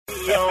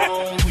Yeah.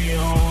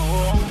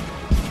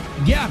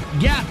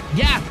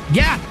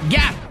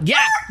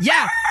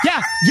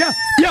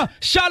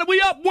 Charlotte,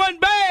 we up one,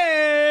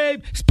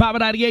 babe. It's Papa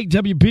 98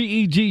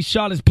 WPEG,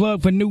 Charlotte's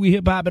plug for new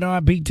hip hop and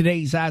R&B.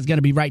 Today's high is going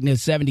to be right near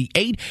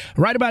 78.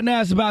 Right about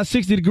now, it's about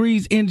 60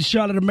 degrees in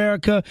Charlotte,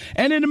 America.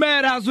 And in the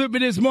Maddhouse with me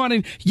this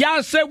morning,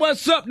 y'all say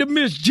what's up to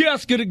Miss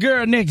Jessica, the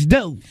girl next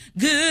door.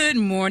 Good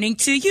morning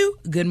to you.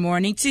 Good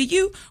morning to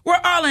you. We're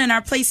all in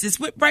our places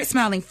with bright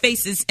smiling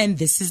faces, and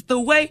this is the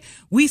way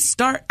we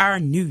start our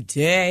new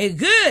day.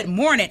 Good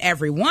morning,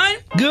 everyone.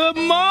 Good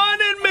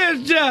morning,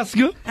 Miss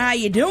Jessica. How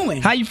you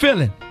doing? How you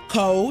feeling?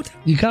 Cold.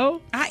 You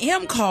cold? I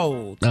am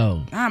cold.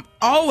 Oh. I'm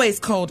always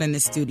cold in the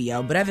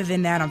studio, but other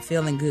than that, I'm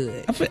feeling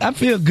good. I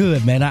feel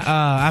good, man.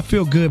 I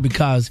feel good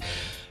because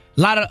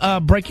a lot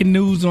of breaking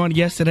news on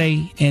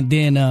yesterday, and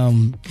then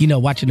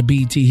watching the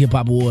BET Hip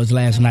Hop Awards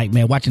last night,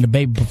 man. Watching the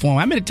baby perform.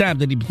 How many times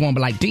did he perform?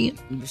 Like 10?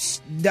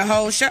 The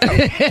whole show.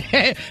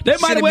 They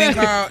might have been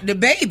called The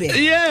Baby.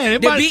 Yeah, the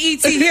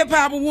BET Hip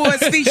Hop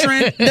Awards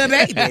featuring The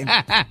Baby.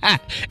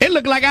 It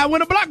looked like I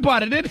won a block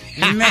party, didn't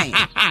it? Man,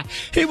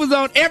 he was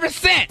on every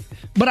set.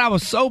 But I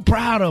was so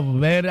proud of him,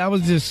 man. I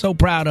was just so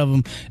proud of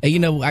him.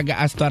 And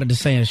I started to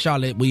saying,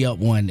 Charlotte, we up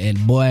one,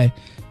 and boy,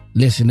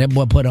 listen, that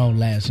boy put on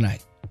last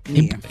night.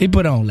 Yeah. He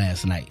put on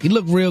last night. He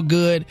looked real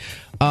good.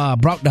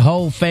 Brought the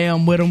whole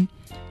fam with him.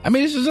 I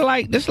mean, this is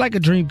like a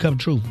dream come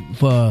true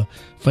for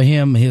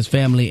him, his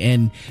family,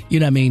 and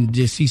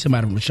just see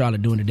somebody from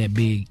Charlotte doing it that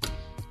big.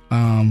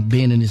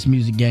 Being in this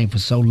music game for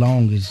so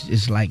long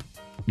is like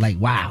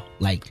wow.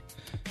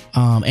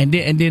 And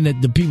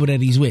then the people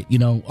that he's with,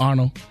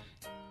 Arnold,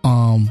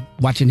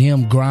 watching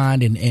him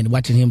grind and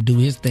watching him do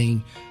his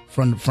thing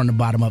from the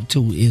bottom up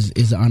too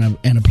is an honor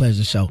and a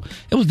pleasure. So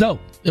it was dope.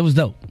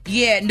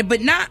 Yeah, but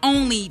not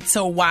only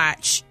to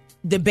watch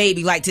the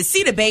baby, like to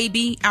see the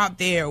baby out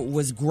there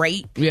was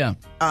great. Yeah.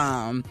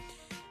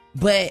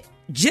 But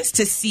just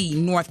to see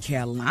North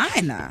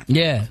Carolina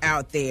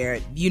out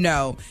there,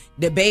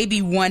 the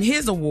baby won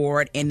his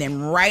award, and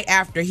then right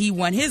after he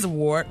won his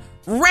award,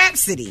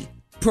 Rhapsody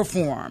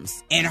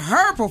performs, and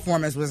her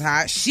performance was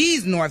hot.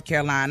 She's North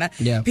Carolina.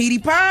 Yeah. Petey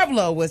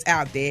Pablo was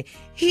out there.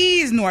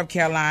 He's North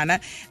Carolina.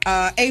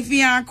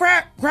 Affion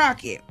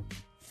Crockett,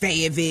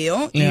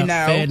 Fayetteville,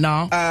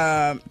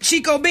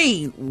 Chico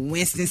Bean,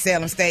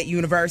 Winston-Salem State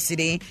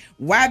University,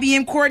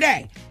 YBM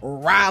Corday,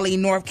 Raleigh,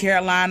 North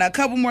Carolina. A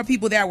couple more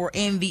people that were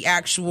in the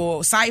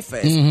actual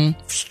ciphers,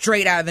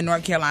 straight out of the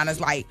North Carolinas.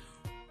 Like,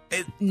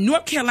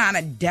 North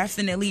Carolina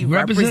definitely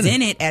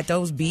represented at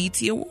those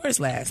BET Awards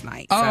last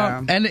night. So.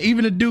 And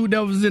even the dude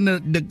that was in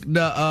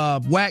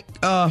the whack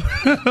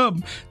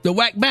the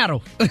whack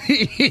battle,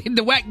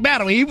 the whack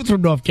battle, he was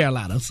from North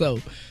Carolina. So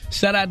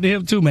shout out to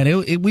him too, man.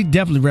 We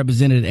definitely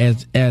represented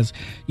as as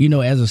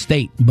a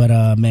state.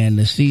 But man,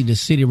 to see the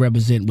city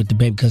represent with the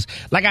baby, because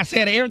like I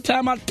said, every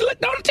time I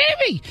looked on the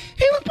TV,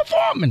 he was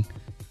performing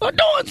or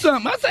doing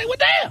something. I say, well,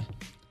 damn,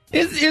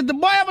 is the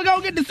boy ever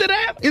gonna get to sit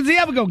down? Is he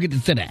ever gonna get to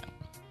sit down?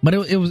 But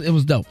it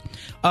was dope.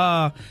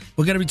 We're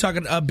going to be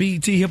talking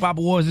BET Hip Hop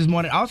Awards this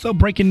morning. Also,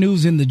 breaking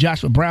news in the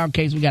Joshua Brown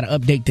case. We got an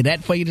update to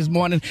that for you this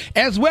morning.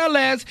 As well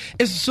as,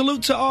 it's a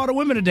salute to all the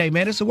women today,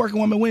 man. It's a Working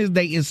Woman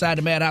Wednesday inside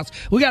the Maddhouse.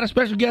 We got a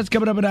special guest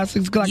coming up at our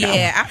 6 o'clock hour.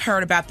 Yeah, I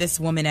heard about this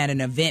woman at an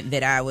event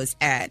that I was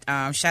at.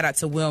 Shout out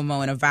to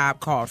Wilmo and a vibe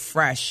called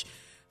Fresh.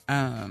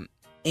 And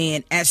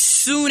as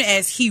soon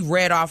as he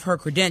read off her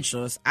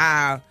credentials,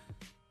 I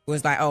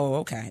was like, oh,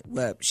 okay.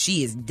 Well,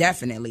 she is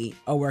definitely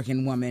a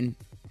working woman.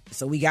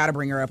 So we got to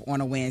bring her up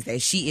on a Wednesday.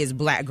 She is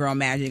Black Girl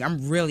Magic.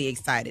 I'm really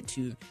excited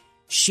to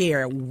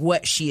share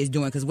what she is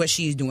doing, because what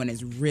she is doing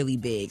is really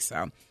big.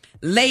 So,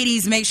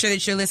 ladies, make sure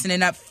that you're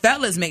listening up.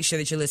 Fellas, make sure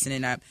that you're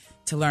listening up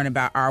to learn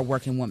about our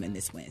working woman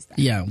this Wednesday.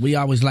 Yeah, we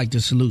always like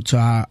to salute to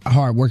our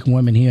hard working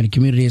women here in the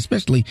community,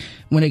 especially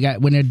when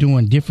they're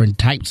doing different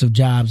types of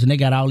jobs and they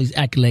got all these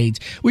accolades.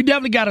 We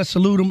definitely got to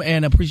salute them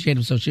and appreciate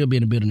them. So she'll be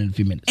in the building in a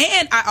few minutes.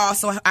 And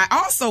I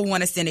also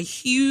want to send a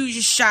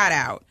huge shout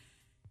out.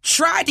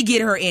 Tried to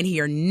get her in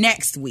here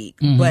next week,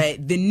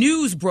 but the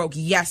news broke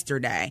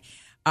yesterday.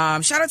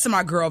 Shout out to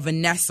my girl,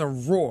 Vanessa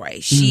Roy.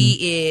 She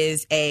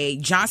is a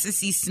Johnson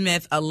C.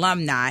 Smith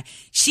alumni.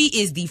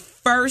 She is the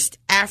first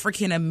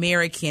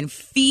African-American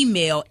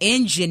female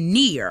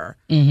engineer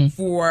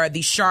for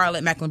the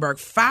Charlotte-Mecklenburg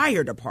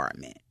Fire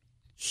Department.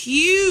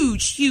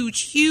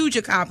 Huge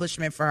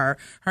accomplishment for her.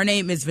 Her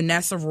name is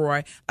Vanessa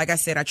Roy. Like I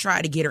said, I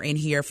tried to get her in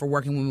here for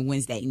Working Women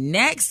Wednesday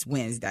next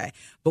Wednesday,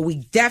 but we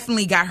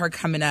definitely got her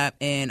coming up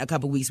in a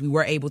couple weeks. We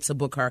were able to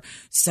book her.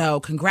 So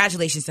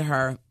congratulations to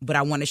her, but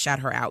I want to shout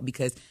her out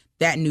because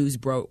that news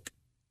broke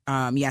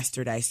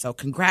yesterday. So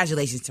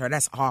congratulations to her.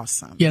 That's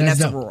awesome. Yeah,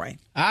 Vanessa that's Roy.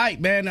 All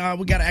right, man.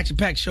 We got an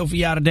action-packed show for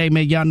y'all today,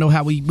 man. Y'all know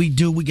how we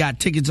do. We got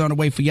tickets on the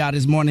way for y'all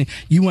this morning.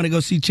 You want to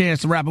go see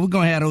Chance the Rapper? We're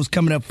going to have those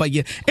coming up for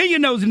you. And your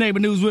Nosy Neighbor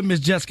News with Miss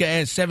Jessica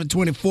at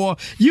 7:24.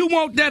 You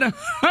want that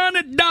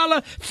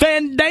 $100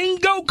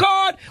 Fandango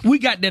card? We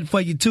got that for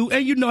you, too.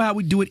 And you know how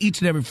we do it each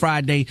and every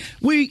Friday.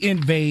 We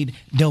invade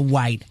the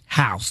White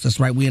House. That's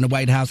right. We in the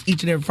White House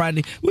each and every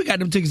Friday. We got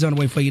them tickets on the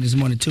way for you this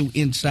morning, too,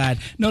 inside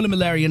No Limit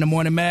Larry in the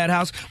Morning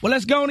Maddhouse. Well,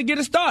 let's go on and get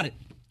it started.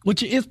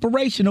 With your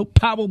inspirational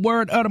power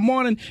word of the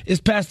morning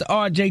is Pastor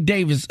R.J.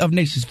 Davis of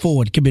Nations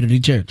Ford Community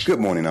Church. Good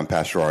morning. I'm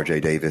Pastor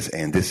R.J. Davis,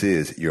 and this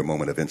is your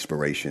moment of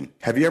inspiration.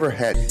 Have you ever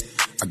had...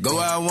 I go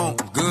where I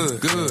want, good.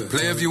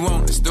 Play if you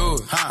want, let's do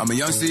it. I'm a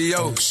young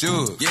CEO,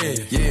 sure,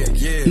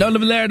 yeah. No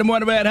Limit Larry, the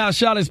Morning Maddhouse,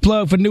 Charlotte's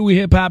plug for new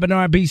hip-hop and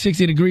R&B,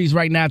 60 degrees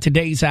right now.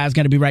 Today's high is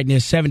going to be right near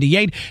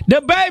 78.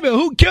 The baby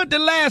who killed it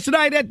last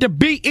night at the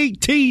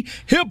BET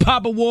Hip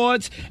Hop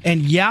Awards.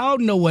 And y'all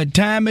know what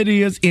time it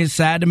is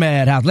inside the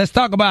Maddhouse. Let's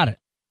talk about it.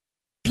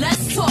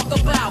 Let's talk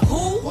about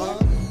who?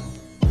 What?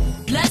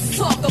 Let's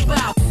talk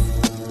about.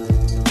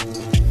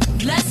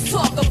 Let's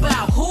talk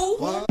about who?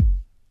 What?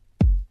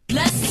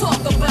 Let's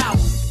talk about.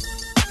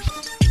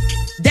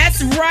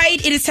 That's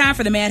right. It is time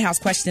for the Maddhouse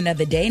question of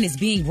the day, and it's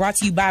being brought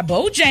to you by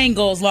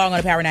Bojangles. Log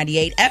on to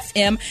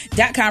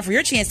power98fm.com for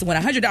your chance to win a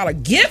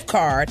 $100 gift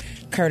card,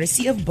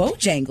 courtesy of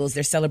Bojangles.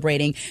 They're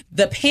celebrating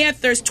the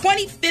Panthers'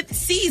 25th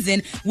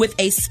season with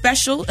a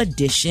special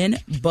edition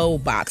Bow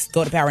Box.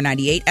 Go to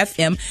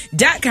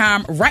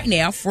power98fm.com right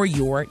now for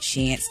your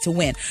chance to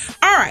win.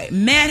 All right,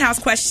 Maddhouse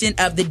question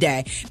of the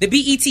day. The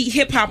BET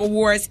Hip Hop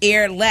Awards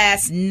aired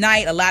last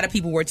night. A lot of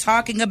people were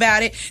talking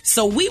about it.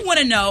 So we want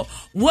to know,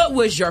 what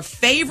was your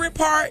favorite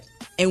part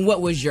and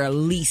what was your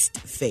least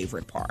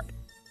favorite part?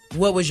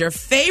 What was your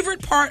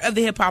favorite part of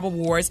the Hip Hop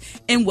Awards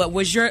and what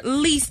was your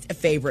least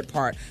favorite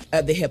part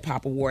of the Hip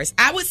Hop Awards?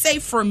 I would say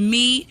for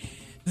me,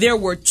 there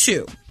were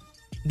two,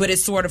 but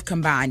it's sort of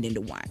combined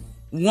into one.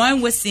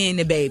 One was seeing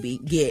the baby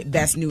get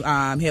Best New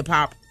Hip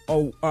Hop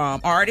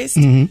Artist,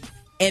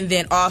 and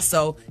then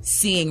also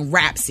seeing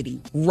Rhapsody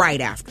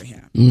right after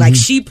him. Like,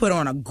 she put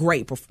on a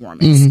great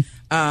performance.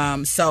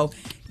 So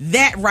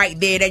that right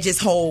there, that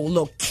just whole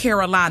little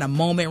Carolina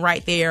moment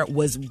right there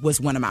was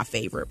one of my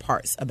favorite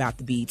parts about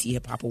the BET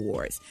Hip Hop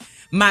Awards.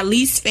 My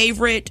least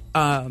favorite,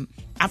 I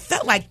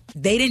felt like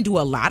they didn't do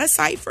a lot of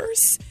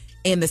ciphers,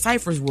 and the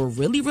ciphers were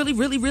really, really,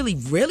 really, really,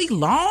 really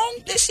long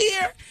this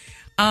year.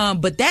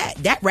 But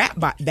that rap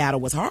battle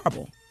was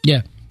horrible.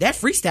 Yeah. That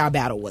freestyle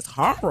battle was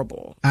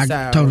horrible. I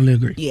totally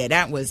agree. Yeah,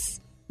 that was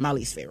my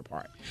least favorite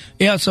part.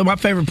 Yeah, so my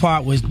favorite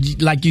part was,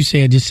 like you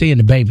said, just seeing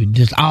the baby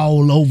just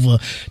all over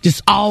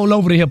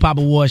the Hip Hop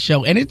Awards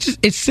show. And it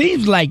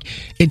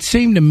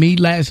seemed to me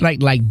last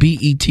night like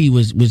BET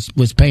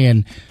was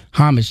paying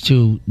homage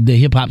to the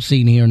hip hop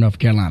scene here in North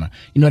Carolina.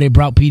 You know, they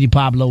brought Petey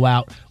Pablo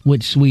out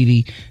with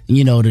Sweetie.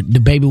 You know, the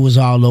baby was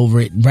all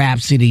over it,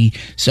 Rhapsody.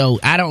 So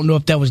I don't know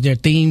if that was their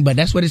theme, but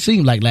that's what it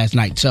seemed like last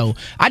night. So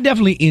I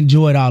definitely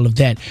enjoyed all of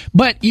that.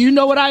 But you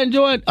know what I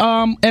enjoyed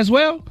as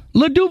well?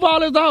 Lil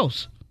Duval as the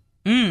host.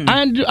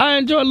 I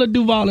enjoyed Lil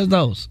Duval as the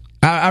host.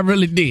 I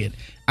really did.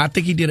 I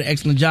think he did an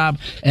excellent job,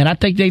 and I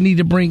think they need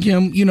to bring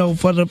him, you know,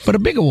 for the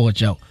big award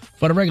show,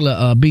 for the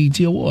regular BET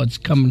Awards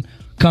come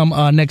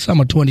next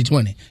summer,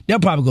 2020. They'll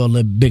probably go a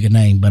little bigger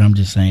name, but I'm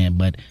just saying.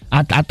 But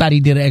I thought he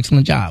did an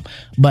excellent job.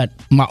 But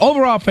my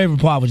overall favorite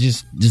part was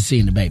just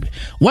seeing the baby.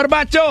 What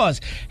about yours?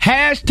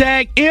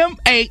 Hashtag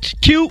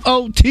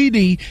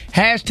MHQOTD.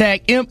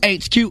 Hashtag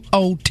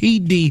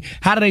MHQOTD.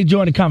 How do they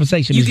join the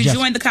conversation? You can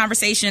join the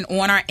conversation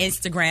on our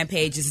Instagram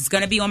pages. It's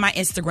going to be on my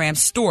Instagram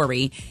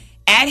story.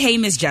 At Hey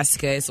Miss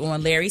Jessica. It's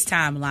on Larry's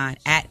timeline.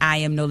 At I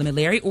Am No Limit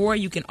Larry. Or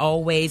you can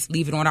always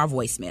leave it on our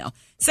voicemail.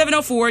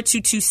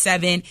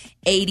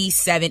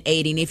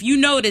 704-227-8780. And if you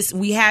notice,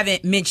 we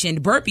haven't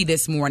mentioned Burpie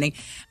this morning.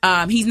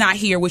 He's not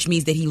here, which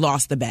means that he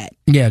lost the bet.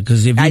 Yeah,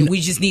 because we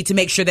just need to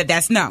make sure that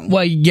that's known.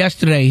 Well,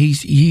 yesterday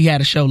he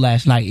had a show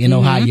last night in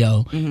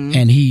Ohio,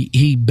 and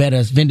he bet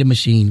us vending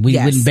machine. We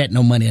wouldn't bet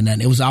no money or nothing.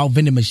 It was all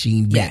vending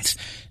machine bets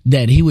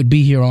that he would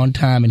be here on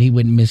time and he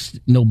wouldn't miss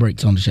no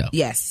breaks on the show.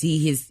 Yes,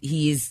 he is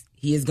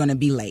going to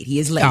be late. He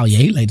is late. Oh, yeah,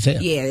 he late as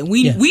hell. Yeah,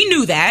 we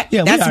knew that.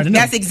 Yeah,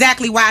 that's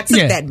exactly why I took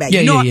that bet.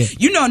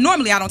 You know,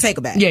 normally I don't take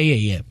a bet.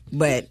 Yeah.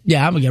 But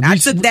I'm gonna I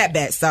took that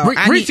bet. So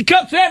reach the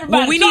cup to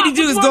everybody. What we need to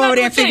do is go over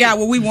there and figure out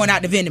what we want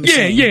out the vending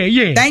machine.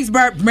 Yeah. Thanks,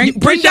 Bert.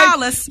 Bring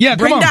dollars. Yeah,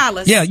 bring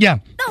dollars. Yeah.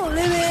 No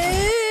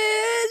limit,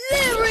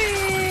 Larry.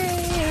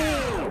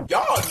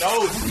 Y'all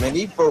know, man.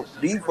 These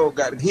folk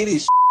got to hit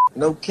his.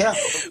 No cap.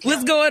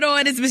 What's going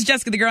on? It's Miss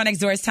Jessica, the girl next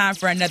door. It's time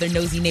for another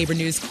Nosy Neighbor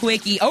News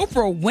Quickie.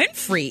 Oprah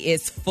Winfrey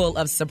is full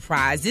of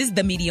surprises.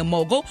 The media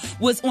mogul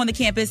was on the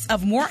campus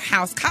of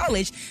Morehouse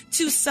College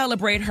to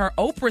celebrate her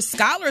Oprah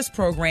Scholars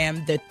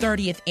Program, the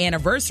 30th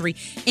anniversary,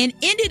 and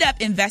ended up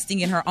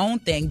investing in her own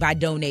thing by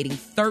donating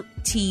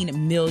 $13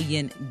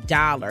 million.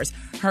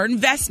 Her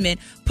investment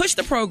pushed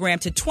the program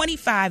to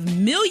 $25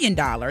 million,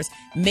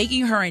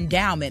 making her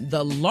endowment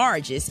the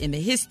largest in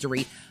the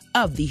history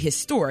of the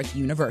historic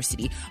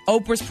university.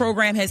 Oprah's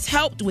program has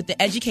helped with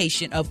the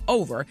education of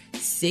over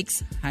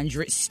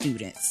 600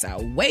 students.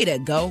 So way to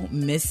go,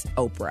 Miss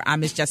Oprah. I'm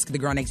Miss Jessica, the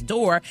girl next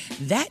door.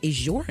 That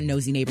is your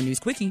Nosy Neighbor News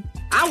Quickie.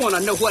 I want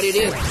to know what it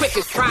is Quick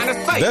is trying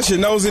to say. That's your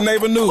Nosy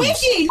Neighbor News.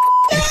 Quickie,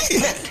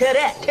 tell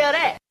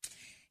that.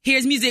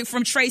 Here's music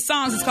from Trey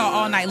Songz. It's called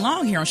All Night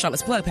Long here on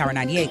Charlotte's Plug, Power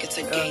 98. It's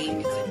a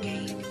game.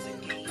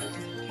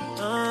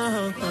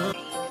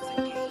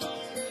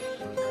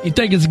 You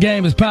think it's a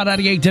game? It's Power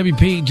 98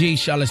 WPG,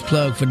 Charlotte's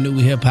Plug for new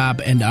hip-hop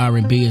and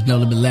R&B. It's No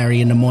Limit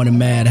Larry in the morning,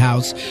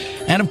 Maddhouse.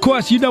 And, of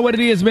course, you know what it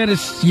is, man.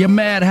 It's your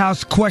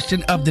Maddhouse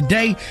question of the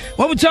day.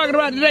 What we talking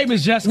about today,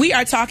 Miss Jessica? We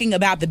are talking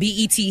about the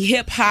BET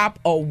Hip Hop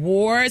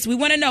Awards. We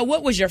want to know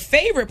what was your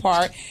favorite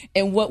part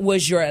and what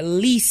was your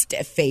least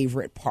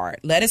favorite part.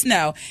 Let us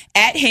know.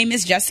 At Hey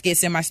Miss Jessica,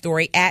 it's in my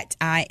story. At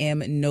I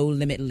Am No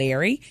Limit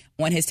Larry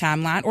on his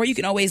timeline. Or you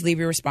can always leave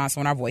your response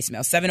on our voicemail,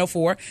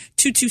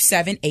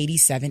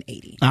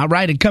 704-227-8780. All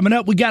right, and coming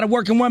up, we got a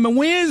Working Woman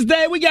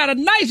Wednesday. We got a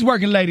nice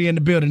working lady in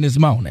the building this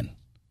morning.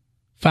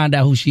 Find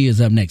out who she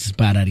is up next. It's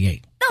Power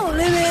 98. No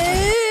limit,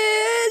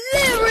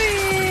 Larry.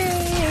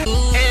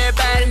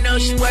 Everybody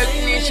knows she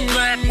working and she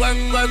grind,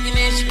 working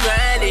and she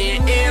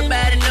grinding.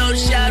 Everybody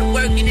knows she out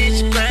working and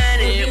she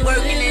grinding,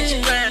 working and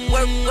she grind,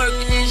 working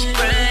and she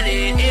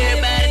grinding.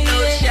 Everybody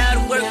knows she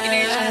out working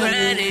and she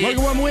grinding.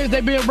 Working Woman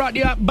Wednesday being brought to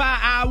you by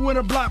our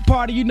Winter Block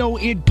Party. You know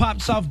it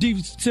pops off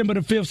December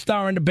the 5th,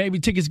 starring the baby.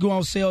 Tickets go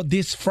on sale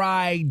this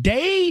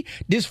Friday.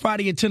 This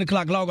Friday at 10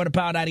 o'clock. Log on to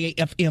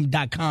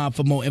power98fm.com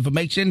for more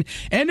information.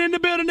 And in the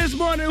building this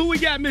morning, who we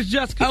got, Miss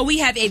Jessica? Oh, we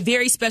have a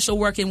very special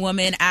working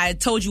woman. I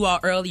told you all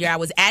earlier, I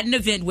was at an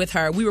event with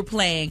her. We were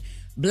playing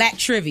Black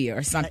Trivia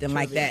or something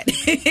like that.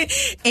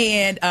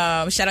 And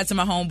shout out to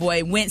my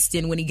homeboy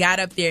Winston. When he got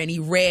up there and he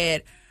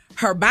read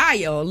her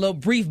bio, a little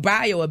brief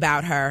bio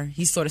about her,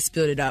 he sort of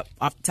spilled it up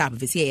off the top of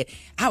his head.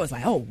 I was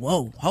like, oh,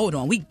 whoa, hold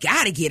on. We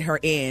got to get her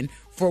in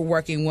for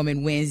Working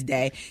Woman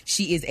Wednesday.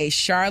 She is a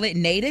Charlotte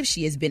native.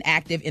 She has been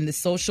active in the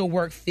social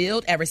work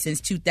field ever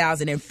since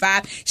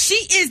 2005. She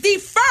is the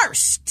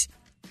first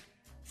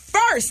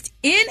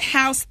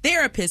in-house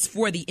therapist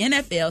for the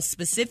NFL,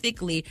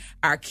 specifically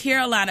our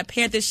Carolina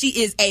Panthers. She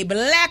is a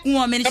black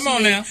woman. Come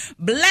on now.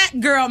 Black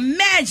girl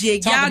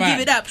magic. Talk Y'all about give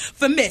it up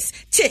for Miss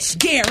TISH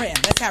GUERIN.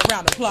 Let's have a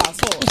round of applause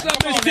for her. What's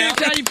up, Miss Tish?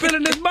 How you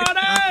feeling this morning?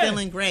 I'm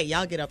feeling great.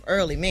 Y'all get up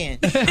early, man.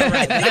 All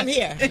right, but I'm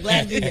here. I'm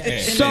glad to be here.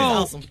 So,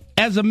 awesome.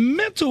 As a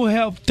mental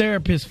health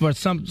therapist for an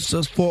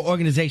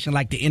organization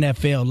like the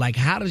NFL, like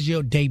how does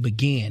your day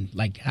begin?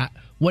 Like,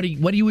 what do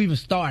you even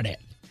start at?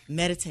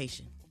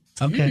 Meditation.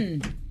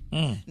 Okay.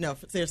 No,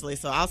 seriously.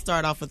 So I'll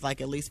start off with like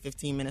at least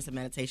 15 minutes of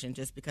meditation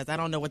just because I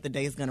don't know what the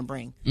day is going to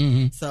bring.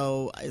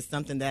 So it's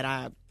something that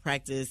I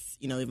practice,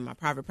 even my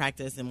private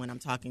practice and when I'm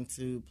talking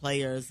to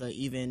players or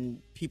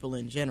even people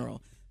in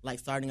general, like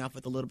starting off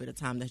with a little bit of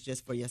time that's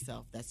just for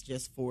yourself. That's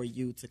just for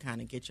you to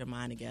kind of get your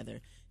mind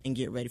together and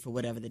get ready for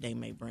whatever the day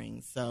may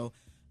bring. So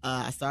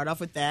I start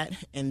off with that.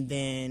 And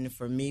then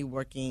for me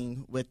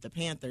working with the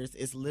Panthers,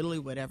 it's literally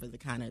whatever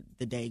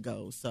the day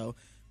goes. So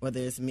whether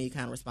it's me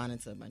kind of responding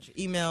to a bunch of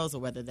emails or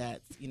whether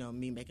that's,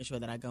 me making sure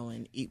that I go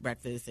and eat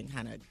breakfast and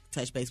kind of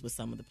touch base with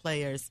some of the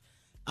players,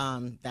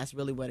 that's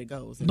really what it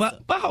goes.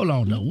 But hold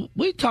on, though.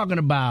 We're talking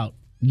about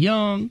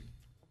young,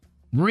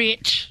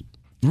 rich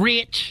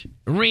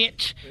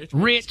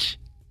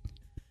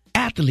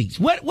athletes.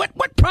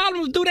 What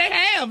problems do they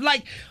have?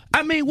 Like,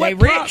 I mean, what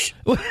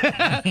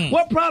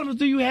problems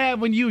do you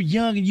have when you're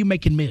young and you're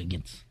making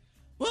millions?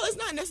 Well, it's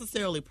not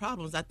necessarily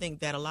problems. I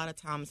think that a lot of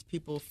times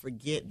people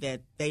forget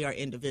that they are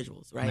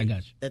individuals, right? I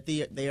got you. That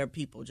they are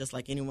people just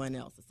like anyone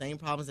else. The same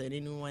problems that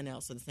anyone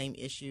else or the same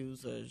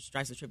issues or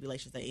strifes or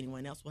tribulations that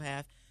anyone else will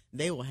have,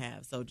 they will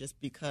have. So just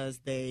because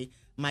they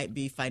might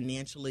be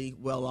financially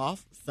well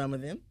off, some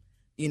of them,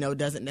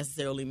 doesn't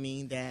necessarily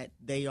mean that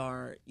they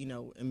are,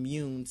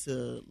 immune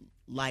to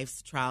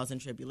life's trials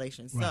and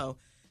tribulations. Right. So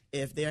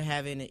if they're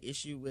having an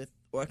issue with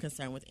or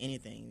concern with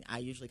anything, I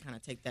usually kind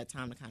of take that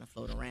time to kind of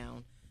float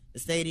around the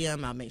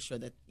stadium. I'll make sure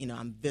that,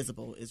 I'm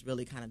visible is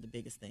really kind of the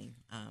biggest thing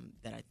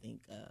that I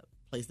think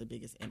plays the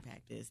biggest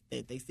impact is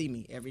they see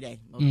me every day,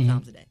 multiple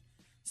times a day.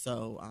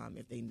 So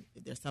if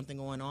there's something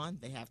going on,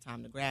 they have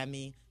time to grab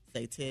me,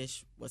 say,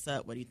 Tish, what's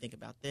up? What do you think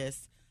about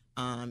this?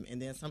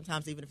 And then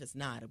sometimes even if it's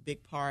not, a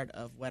big part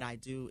of what I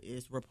do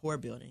is rapport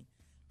building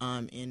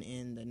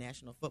in the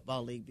National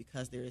Football League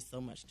because there is so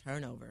much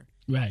turnover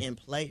in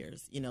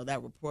players.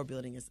 That rapport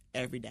building is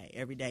every day.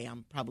 Every day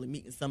I'm probably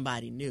meeting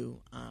somebody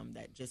new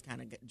that just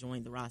kind of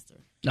joined the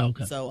roster.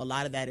 Okay. So a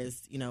lot of that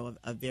is,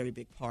 a very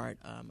big part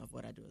of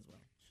what I do as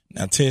well.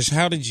 Now, Tish,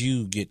 how did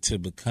you get to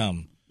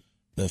become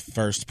the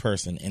first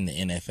person in the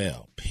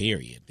NFL,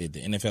 period? Did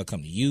the NFL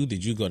come to you?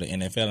 Did you go to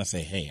NFL and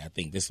say, hey, I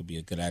think this would be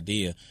a good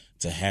idea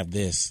to have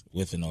this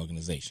with an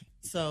organization?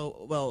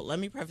 So, well, let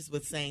me preface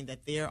with saying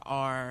that there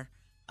are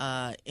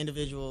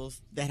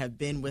individuals that have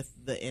been with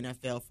the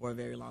NFL for a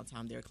very long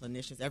time. They're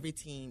clinicians. Every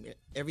team,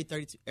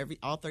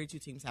 all 32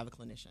 teams have a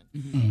clinician.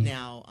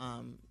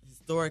 Now, his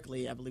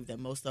historically, I believe that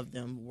most of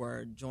them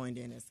were joined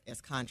in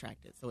as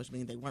contracted. So which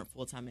means they weren't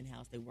full-time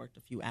in-house. They worked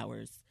a few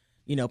hours,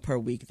 per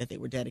week that they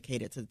were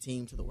dedicated to the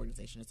team, to the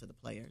organization, and to the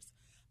players.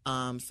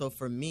 So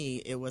for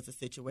me, it was a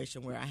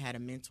situation where I had a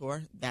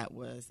mentor that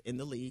was in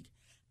the league,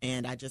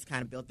 and I just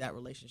kind of built that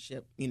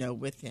relationship,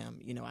 with him.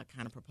 I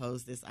kind of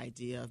proposed this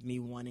idea of me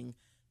wanting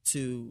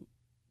to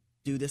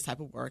do this type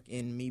of work,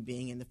 and me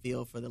being in the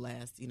field for the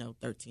last,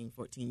 13,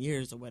 14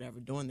 years or whatever,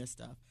 doing this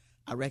stuff.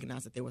 I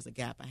recognized that there was a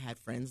gap. I had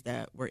friends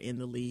that were in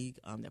the league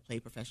that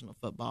played professional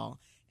football,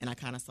 and I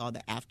kind of saw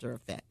the after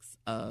effects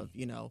of,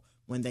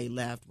 when they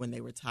left, when they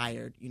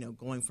retired,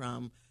 going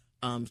from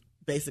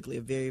basically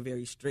a very,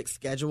 very strict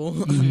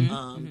schedule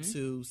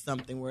to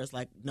something where it's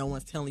like no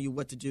one's telling you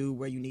what to do,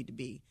 where you need to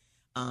be.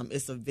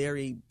 It's a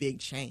very big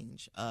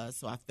change.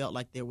 So I felt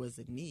like there was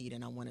a need,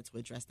 and I wanted to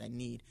address that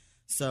need.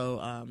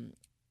 So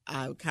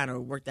I kind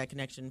of worked that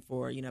connection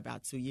for,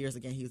 about 2 years.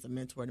 Again, he was a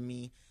mentor to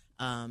me.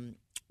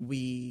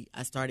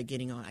 I started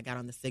getting on, I got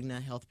on the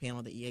Cigna health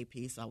panel, the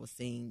EAP, so I was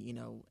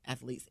seeing,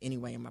 athletes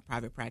anyway in my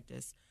private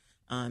practice.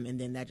 And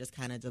then that just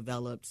kind of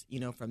developed,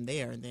 from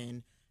there. And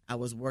then I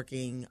was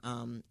working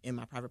in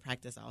my private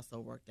practice. I also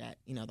worked at,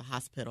 the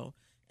hospital.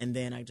 And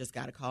then I just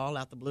got a call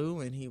out the blue,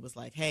 and he was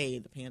like, hey,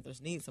 the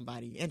Panthers need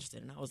somebody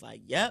interested. And I was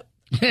like, yep.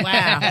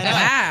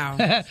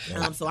 Wow.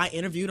 So I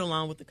interviewed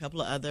along with a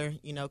couple of other,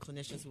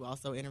 clinicians who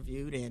also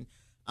interviewed, and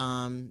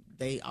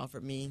they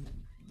offered me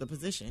the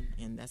position,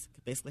 and that's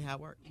basically how it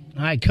worked.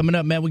 All right, coming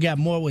up, man, we got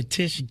more with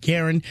TISH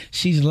GUERIN.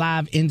 She's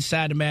live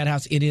inside the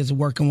Maddhouse. It is a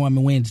Working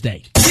Woman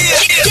Wednesday. Get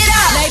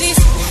up! Ladies,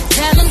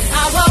 tell them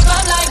I woke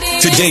up like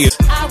this. Today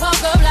I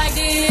woke up like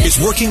this.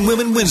 is Working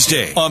Women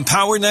Wednesday on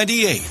Power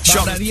 98.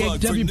 Power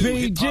 98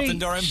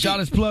 WPG.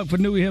 Charlotte's plug for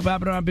new hip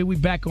hop and R&B. We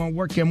back on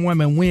Working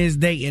Women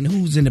Wednesday, and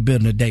who's in the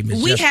building today,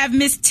 Miss? We have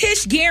Miss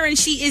TISH GUERIN.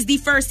 She is the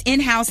first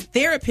in-house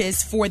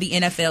therapist for the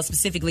NFL,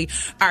 specifically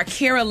our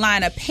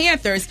Carolina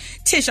Panthers.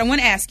 Tish, I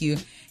want to ask you,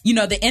 the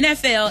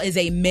NFL is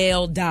a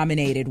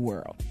male-dominated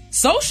world.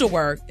 Social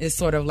work is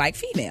sort of like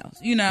females.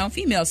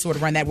 Females sort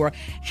of run that world.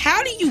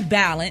 How do you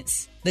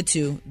balance the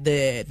two,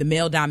 the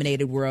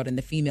male-dominated world and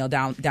the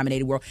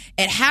female-dominated world?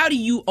 And how do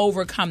you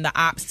overcome the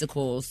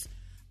obstacles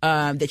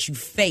that you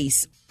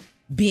face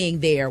being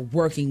there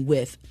working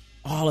with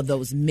all of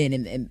those men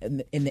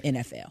in the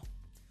NFL?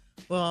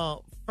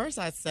 Well, first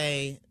I'd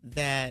say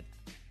that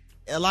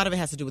a lot of it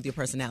has to do with your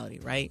personality,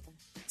 right?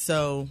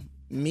 So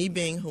me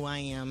being who I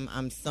am,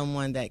 I'm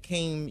someone that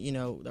came,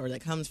 or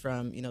that comes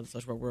from, the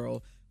social work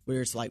world,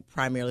 where it's like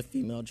primarily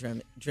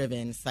female-driven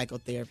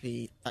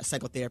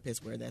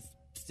psychotherapist, where that's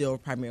still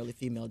primarily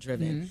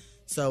female-driven. Mm-hmm.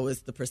 So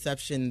it's the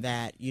perception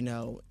that,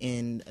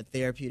 in a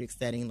therapeutic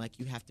setting, like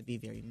you have to be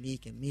very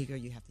meek and meager,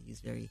 you have to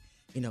use very,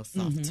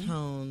 soft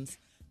tones.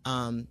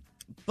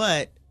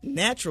 But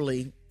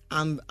naturally,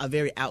 I'm a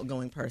very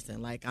outgoing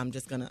person. Like I'm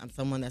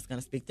someone that's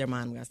gonna speak their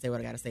mind. I'm gonna say what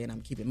I gotta say, and I'm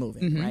gonna keep it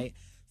moving, right?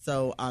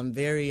 So I'm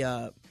very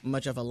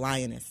much of a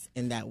lioness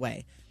in that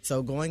way.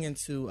 So going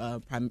into a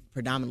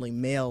predominantly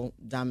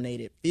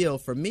male-dominated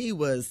field for me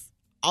was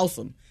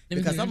awesome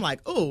because I'm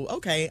like, oh,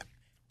 okay,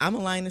 I'm a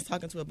lioness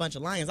talking to a bunch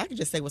of lions. I can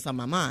just say what's on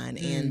my mind,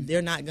 and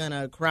they're not going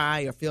to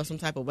cry or feel some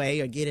type of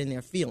way or get in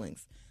their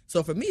feelings.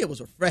 So for me, it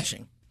was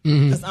refreshing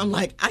because I'm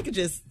like, I could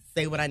just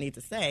say what I need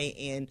to say,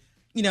 and,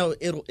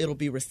 it'll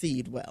be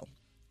received well.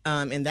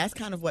 And that's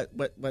kind of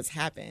what's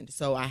happened.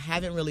 So I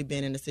haven't really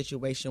been in a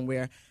situation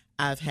where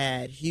I've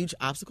had huge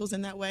obstacles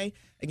in that way.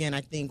 Again, I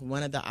think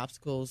one of the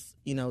obstacles,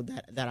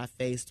 that I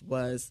faced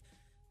was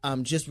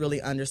just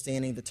really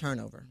understanding the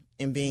turnover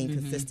and being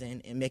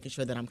consistent and making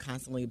sure that I'm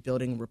constantly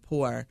building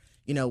rapport,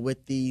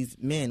 with these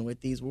men,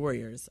 with these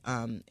warriors.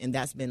 And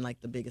that's been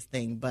like the biggest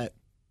thing. But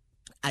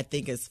I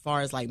think as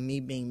far as like me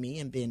being me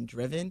and being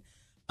driven,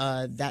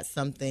 that's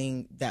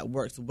something that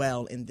works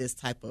well in this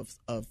type of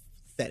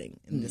setting,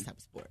 in this type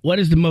of sport. What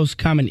is the most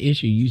common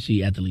issue you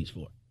see athletes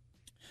for?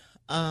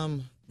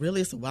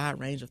 Really, it's a wide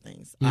range of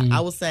things. I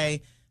will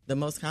say the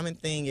most common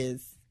thing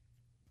is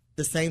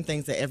the same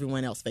things that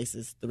everyone else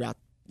faces throughout,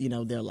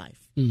 their life.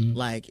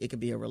 Like it could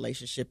be a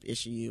relationship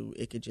issue.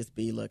 It could just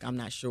be, look, I'm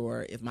not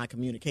sure if my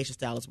communication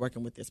style is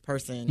working with this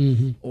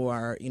person,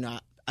 or,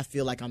 I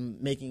feel like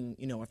I'm making,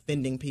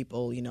 offending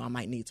people. I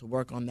might need to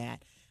work on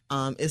that.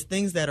 It's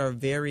things that are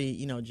very,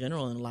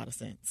 general in a lot of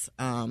sense.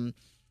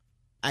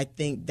 I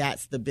think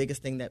that's the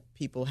biggest thing that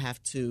people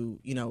have to,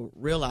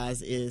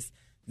 realize is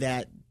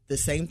that the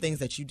same things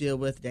that you deal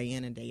with day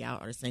in and day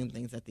out are the same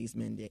things that these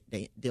men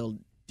deal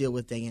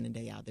with day in and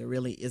day out. There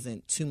really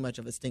isn't too much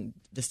of a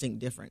distinct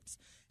difference.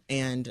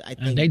 And I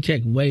think they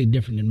check way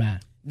different than mine.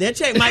 Their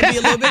check might be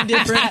a little bit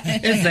different.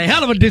 It's a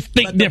hell of a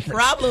distinct difference. The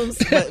problems,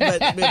 but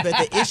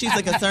the issues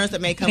and concerns that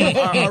may come up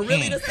are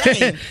really the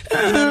same.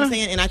 You know what I'm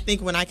saying? And I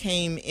think when I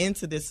came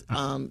into this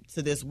to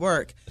this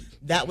work,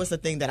 that was the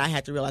thing that I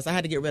had to realize. I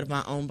had to get rid of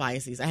my own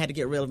biases. I had to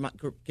get rid of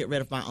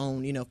my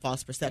own,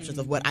 false perceptions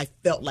of what I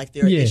felt like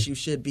their issue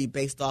should be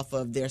based off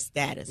of their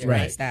status,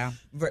 lifestyle,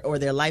 or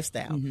their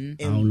lifestyle,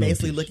 and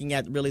basically looking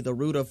at really the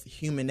root of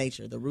human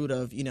nature, the root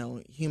of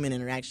human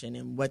interaction,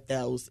 and what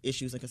those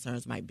issues and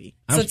concerns might be.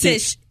 So,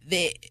 Tish,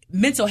 the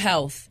mental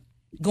health.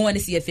 Going to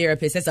see a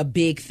therapist, that's a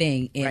big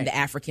thing in the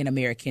African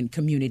American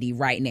community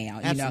right now.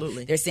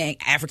 Absolutely. They're saying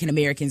African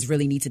Americans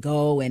really need to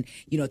go and,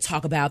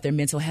 talk about their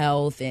mental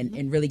health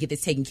and really get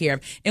this taken care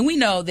of. And we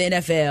know the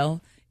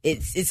NFL,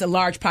 it's a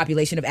large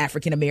population of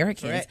African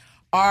Americans.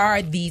 Are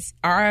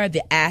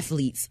the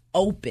athletes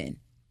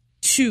open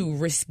to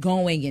risk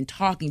going and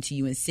talking to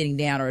you and sitting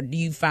down, or do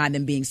you find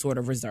them being sort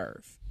of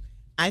reserved?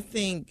 I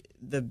think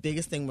the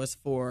biggest thing was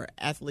for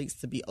athletes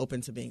to be open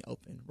to being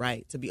open,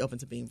 right? To be open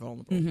to being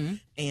vulnerable.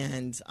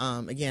 And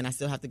again, I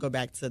still have to go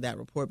back to that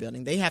rapport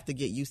building. They have to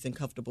get used and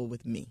comfortable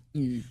with me.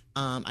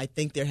 I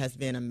think there has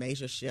been a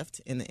major shift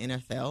in the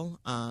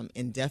NFL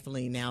and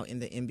definitely now in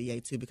the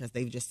NBA too, because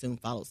they've just soon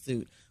followed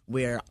suit,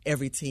 where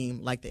every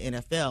team like the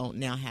NFL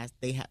now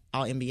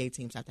all NBA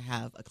teams have to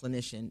have a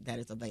clinician that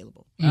is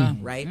available,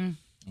 right?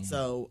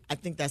 So I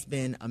think that's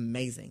been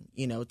amazing,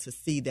 to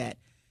see that.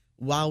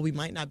 While we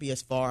might not be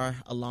as far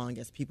along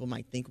as people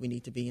might think we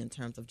need to be in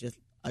terms of just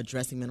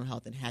addressing mental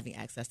health and having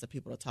access to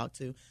people to talk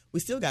to, we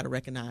still got to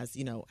recognize,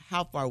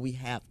 how far we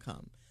have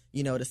come.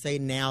 To say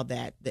now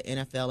that the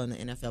NFL and the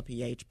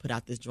NFLPA put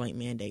out this joint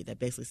mandate that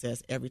basically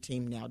says every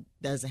team now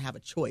doesn't have a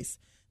choice.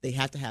 They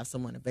have to have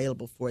someone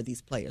available for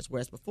these players,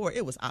 whereas before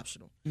it was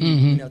optional, to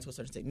a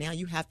certain extent. Now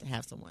you have to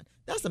have someone.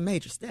 That's a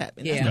major step,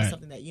 and that's not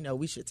something that,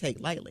 we should take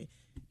lightly.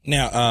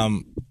 Now,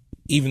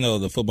 even though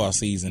the football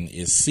season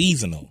is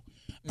seasonal,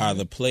 are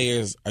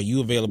you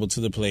available to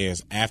the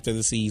players after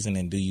the season,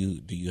 and do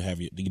you do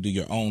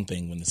your own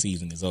thing when the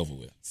season is over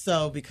with?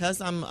 So because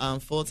I'm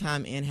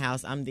full-time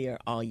in-house, I'm there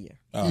all year.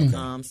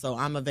 So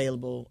I'm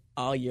available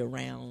all year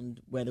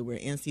round, whether we're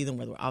in season,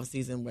 whether we're off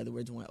season, whether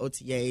we're doing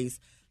OTAs.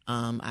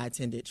 I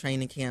attended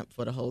training camp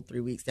for the whole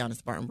 3 weeks down in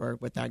Spartanburg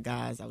with our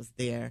guys. I was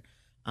there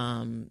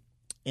in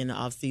the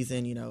off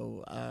season.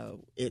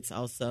 It's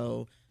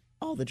also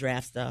all the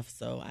draft stuff.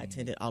 So I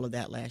attended all of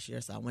that last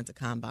year. So I went to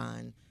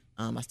Combine.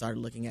 I started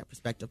looking at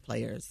prospective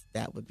players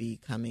that would be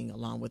coming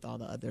along with all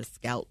the other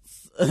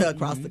scouts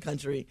across the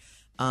country.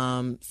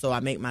 So I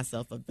make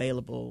myself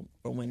available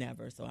for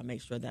whenever. So I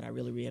make sure that I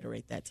really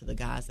reiterate that to the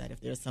guys, that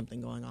if there's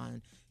something going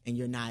on and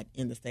you're not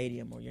in the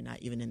stadium or you're not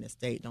even in the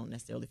state, don't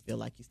necessarily feel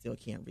like you still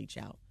can't reach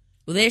out.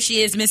 Well, there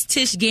she is, Miss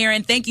Tish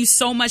GUERIN. Thank you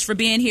so much for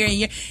being here.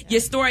 And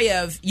your story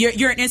of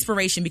you're an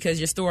inspiration, because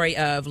your story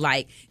of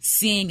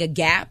seeing a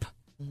gap,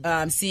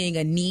 seeing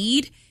a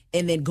need,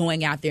 and then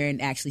going out there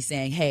and actually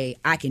saying, hey,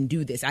 I can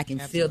do this. I can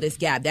fill this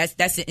gap.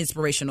 That's an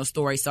inspirational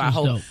story. So I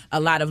hope a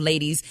lot of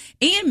ladies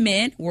and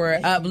men were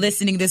up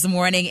listening this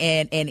morning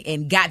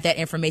and got that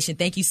information.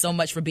 Thank you so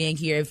much for being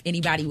here. If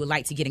anybody would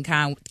like to get in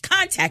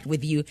contact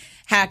with you,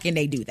 how can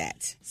they do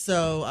that?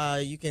 So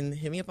you can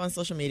hit me up on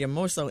social media,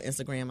 more so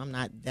Instagram. I'm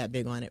not that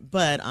big on it.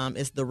 But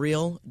it's The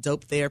Real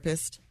Dope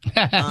Therapist.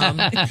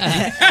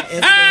 The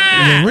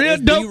Real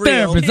Dope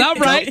Therapist. All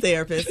right. Dope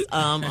Therapist.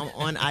 I'm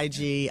on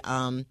IG.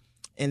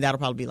 And that'll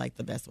probably be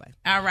the best way.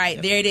 All right,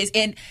 there it is.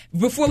 And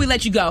before we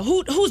let you go,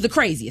 who's the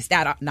craziest?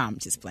 No, I'm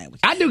just playing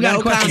with you. I do got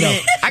a question though.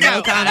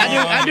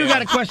 I do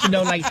got a question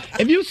though.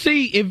 When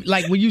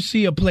you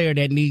see a player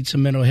that needs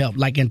some mental help,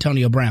 like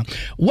Antonio Brown,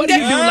 what do you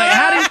do?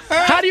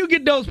 How do you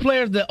get those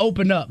players to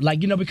open up?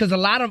 Because a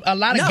lot of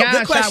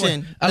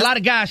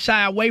guys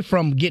shy away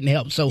from getting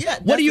help. So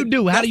what do you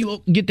do? How do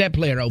you get that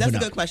player to open up?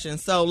 That's a good question.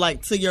 So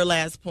to your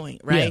last point,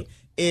 right? Yeah.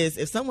 Is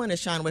if someone is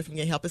shying away from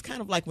getting help, it's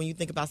kind of like when you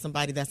think about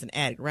somebody that's an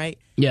addict, right?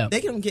 Yeah.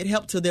 They can get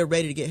help till they're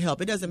ready to get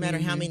help. It doesn't matter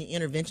how many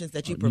interventions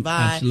that you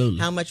provide,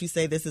 how much you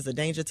say this is a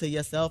danger to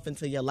yourself and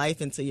to your life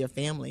and to your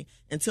family.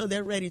 Until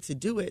they're ready to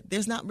do it,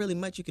 there's not really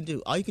much you can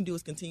do. All you can do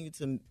is continue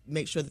to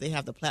make sure that they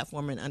have the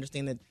platform and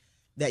understand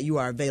that you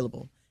are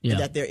available. Yeah.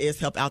 And that there is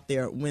help out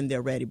there when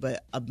they're ready.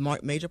 But a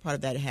major part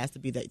of that has to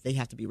be that they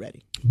have to be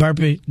ready.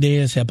 Burpie,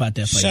 there is help out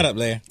there for you. Shut up,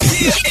 Leah.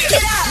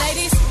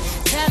 Ladies,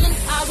 tell them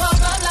I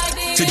woke up like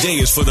this. Today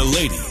is for the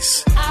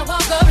ladies. I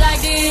woke up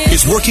like this.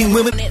 It's working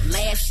women.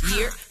 Last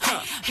year,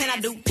 and I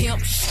do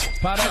pimp.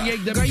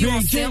 Girl, you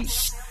on pimp?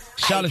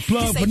 Charlotte's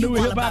plug for new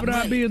hip hop and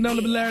R&B is no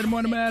limit. Larry the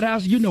Morning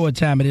Maddhouse. You know what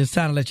time it is.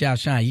 Time to let y'all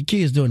shine. Your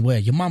kids doing well.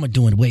 Your mama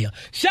doing well.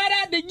 Shout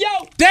out to yo,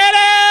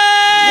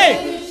 daddy.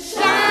 Let it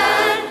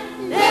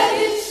shine. Let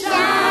it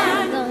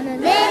shine. Gonna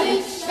let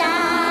it shine.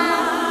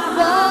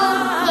 Oh,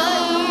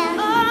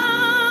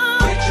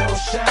 yeah. Get your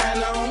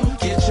shine on.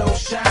 Get your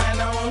shine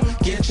on.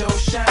 Get your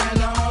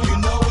shine on. You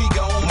know we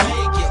gon'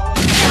 make it.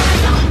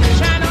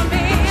 Shine on me.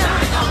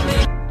 Shine on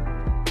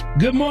me.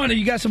 Good morning.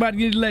 You got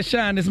somebody to let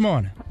shine this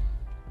morning?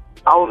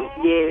 Oh,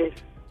 yes.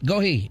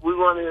 Go ahead. We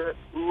want to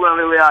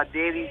let our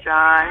daddy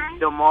shine,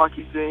 the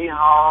Marcus Green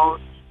Hall.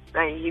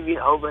 Thank you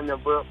for opening the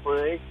book for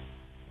us.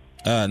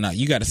 No,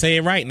 you got to say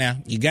it right now.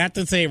 You got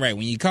to say it right.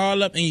 When you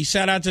call up and you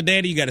shout out to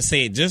daddy, you got to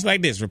say it just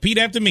like this. Repeat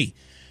after me.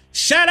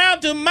 Shout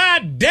out to my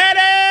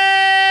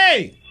daddy!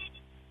 98.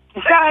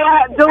 Shout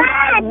out to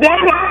my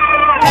baby.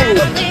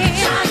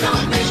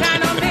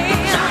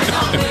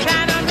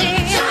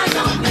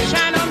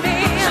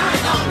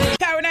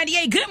 Power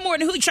 98, good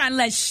morning. Who you trying to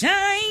let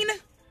shine?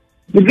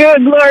 Good,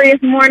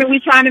 glorious morning. We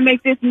trying to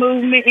make this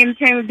movement.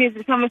 Entertainment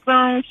business coming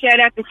soon. Shout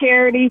out to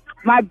charity.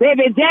 My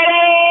baby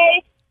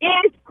daddy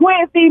is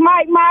Quincy.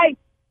 Mike.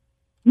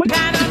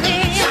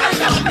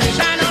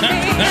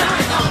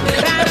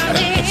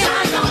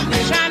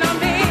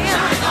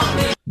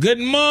 Good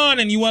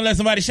morning. You want to let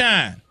somebody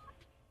shine?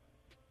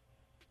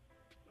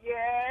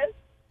 Yes.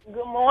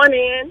 Good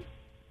morning.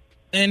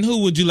 And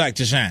who would you like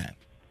to shine?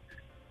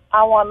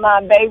 I want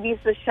my babies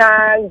to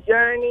shine.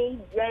 Journey,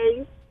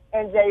 Jace,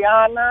 and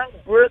Jayana.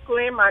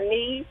 Brooklyn, my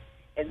niece.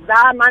 And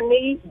Zai, my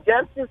niece.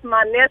 Justice,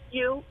 my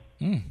nephew.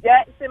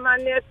 Jackson, my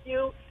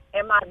nephew.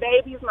 And my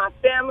babies, my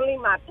family,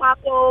 my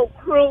taco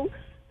crew.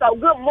 So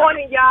good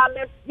morning, y'all.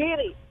 Let's get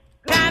it.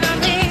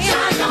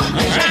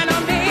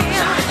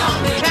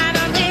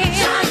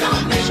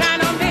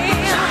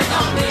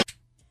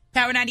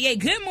 Power 98,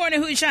 good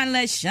morning. Who you trying to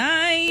let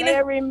shine?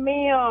 Larry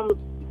Mims.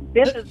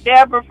 This is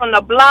Deborah from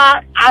the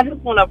block. I just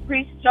want to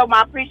show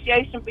my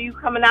appreciation for you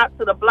coming out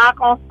to the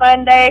block on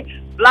Sunday.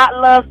 Block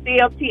Love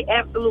CLT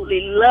absolutely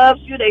loves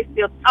you. They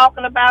still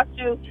talking about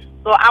you.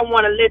 So I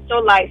want to let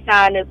your light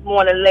shine this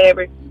morning,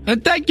 Larry.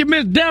 Thank you,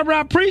 Miss Deborah.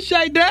 I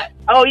appreciate that.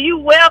 Oh, you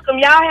welcome.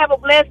 Y'all have a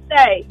blessed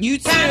day. You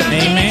too.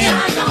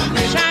 Amen.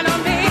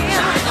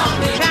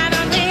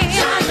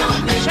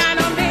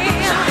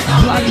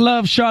 Block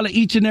Love Charlotte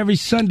each and every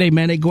Sunday,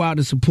 man. They go out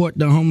to support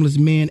the homeless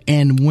men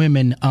and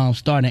women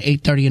starting at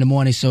 8:30 in the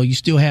morning. So you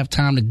still have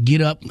time to get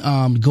up,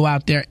 go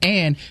out there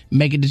and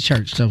make it to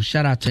church. So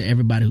shout out to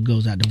everybody who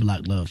goes out to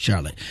Block Love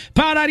Charlotte.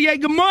 Power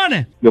 98, good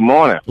morning. Good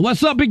morning.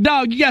 What's up, big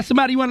dog? You got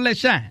somebody you want to let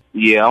shine?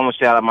 Yeah, I'm going to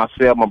shout out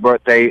myself. My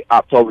birthday,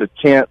 October the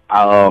 10th.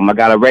 I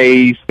got a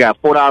raise, got a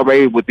 $4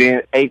 raise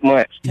within 8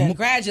 months.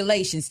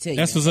 Congratulations to you.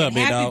 That's what's up,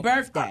 big Happy dog.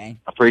 birthday.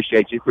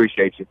 Appreciate you.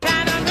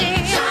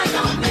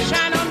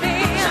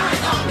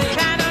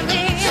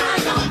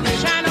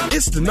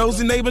 It's the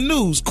Nosy Neighbor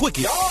News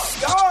Quickie.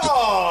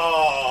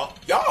 Y'all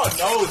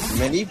know.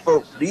 Man, these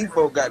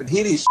folk got to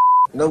hit his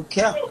no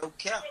cap.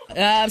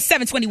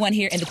 7:21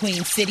 here in the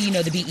Queen City. You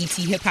know, the BET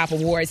Hip Hop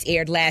Awards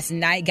aired last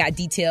night. Got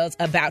details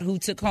about who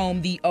took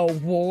home the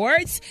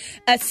awards.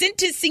 A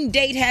sentencing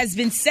date has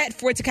been set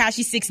for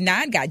Tekashi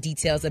 6ix9ine. Got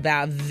details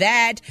about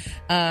that.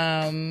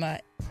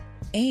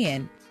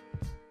 And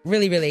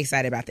really, really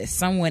excited about this.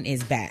 Someone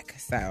is back.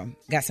 So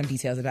got some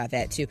details about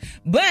that too.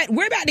 But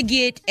we're about to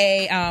get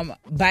a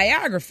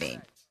biography.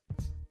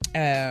 Who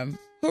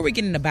are we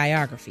getting a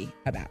biography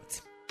about?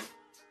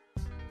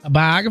 A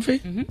biography?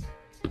 Mm-hmm.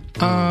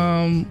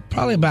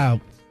 Probably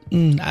about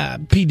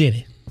P.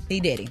 Diddy. P.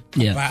 Diddy.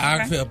 Yeah.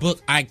 Biography, a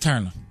book, Ike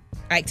Turner.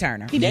 Ike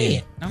Turner. He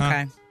dead. Okay.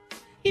 Huh?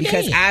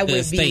 Because I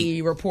would The be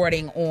state.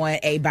 reporting on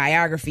a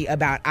biography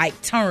about Ike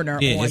Turner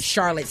Yeah, on it's-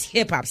 Charlotte's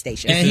hip hop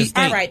station. And he-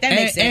 All right, that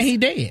makes sense. And he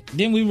dead.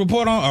 Didn't we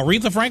report on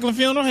Aretha Franklin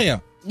funeral?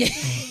 Hell.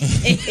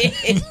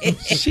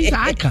 She's an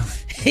icon.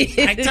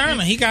 Ike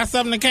Turner, he got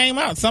something that came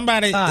out.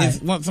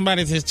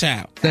 Somebody's his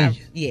child.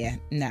 Yeah,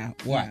 no.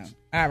 What? No.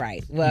 All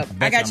right. Well,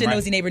 I got your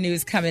Nosy Neighbor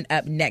News coming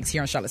up next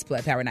here on Charlotte's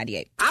Blood Power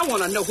 98. I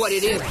want to know what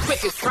it is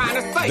Quickie's trying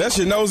to say. That's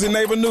your Nosy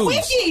Neighbor News.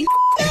 Quickie!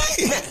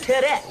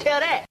 Tell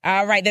that.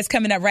 All right, that's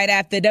coming up right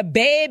after the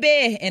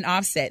Baby and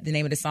Offset, the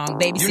name of the song.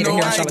 Babysitter here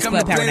on Charlotte's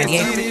Blood Power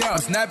 98.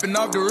 Snapping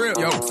off the rip.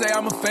 Yo, say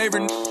I'm a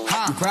favorite.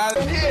 You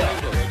probably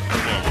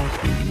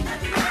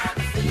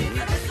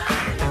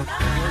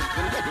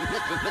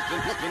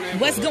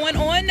What's going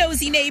on,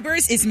 Nosy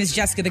Neighbors? It's Miss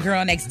Jessica, the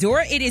girl next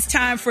door. It is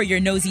time for your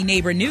Nosy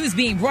Neighbor News,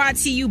 being brought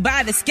to you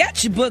by the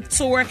Sketchbook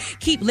Tour.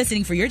 Keep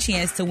listening for your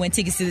chance to win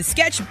tickets to the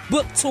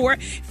Sketchbook Tour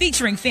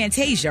featuring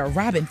Fantasia,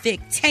 Robin Thicke,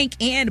 Tank,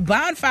 and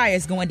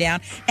Bonfires going down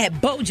at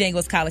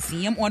Bojangles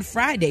Coliseum on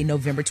Friday,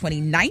 November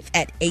 29th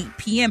at 8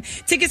 p.m.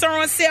 Tickets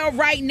are on sale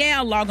right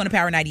now. Log on to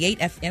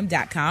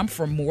power98fm.com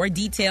for more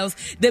details.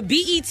 The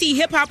BET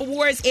Hip Hop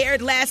Awards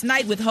aired last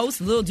night with host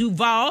Lil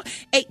Duval.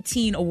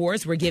 18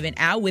 awards were given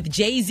out, with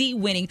Jay-Z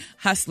winning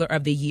Hustler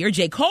of the Year.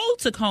 J. Cole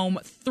took home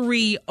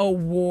 3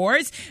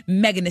 awards.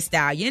 Megan Thee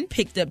Stallion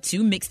picked up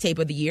 2, Mixtape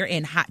of the Year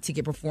and Hot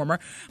Ticket Performer.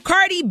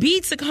 Cardi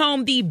B took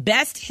home the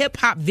Best Hip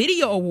Hop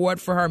Video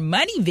Award for her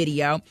Money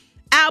video.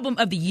 Album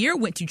of the Year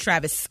went to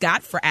Travis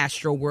Scott for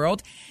Astro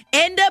World.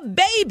 And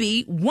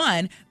DaBaby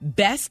won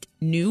Best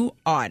New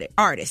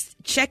Artist.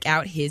 Check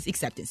out his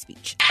acceptance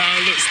speech.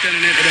 Look,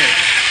 standing there today.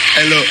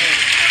 Hey, look.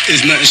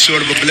 It's nothing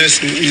short of a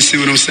blessing. You see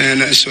what I'm saying?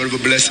 Nothing short of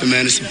a blessing,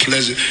 man. It's a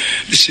pleasure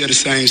to share the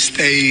same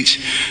stage,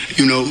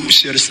 you know,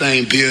 share the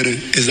same building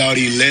as all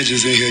these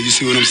legends in here. You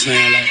see what I'm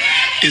saying? Like,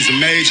 it's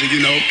major,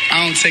 you know.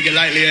 I don't take it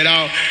lightly at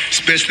all,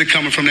 especially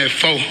coming from that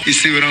foe. You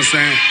see what I'm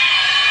saying?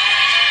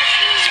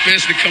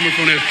 Especially coming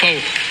from that foe.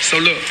 So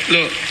look,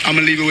 I'm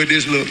going to leave it with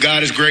this. Look,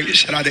 God is great.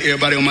 Shout out to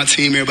everybody on my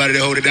team, everybody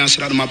that hold it down.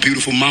 Shout out to my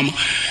beautiful mama.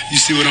 You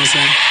see what I'm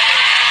saying?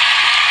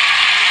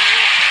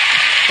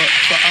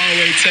 For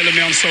always telling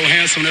me I'm so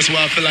handsome, that's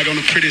why I feel like I'm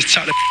the prettiest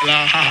chocolate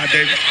alive. Ha ha,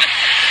 David.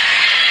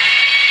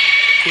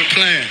 Quit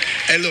playing.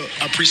 Hey, look,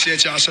 I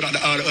appreciate y'all. Shout out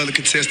to all the other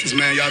contestants,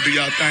 man. Y'all do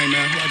y'all thing,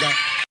 man. Y'all got...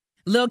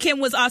 Lil' Kim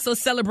was also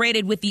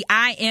celebrated with the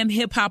I Am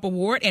Hip Hop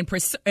Award and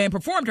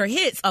performed her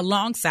hits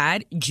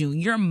alongside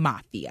Junior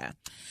Mafia.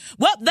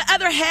 Well, the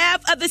other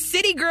half of the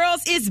City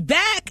Girls is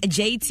back.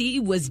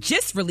 JT was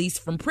just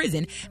released from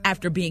prison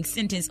after being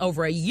sentenced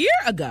over a year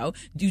ago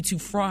due to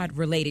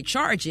fraud-related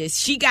charges.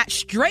 She got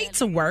straight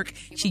to work.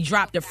 She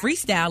dropped a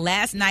freestyle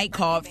last night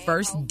called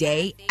First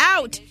Day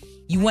Out.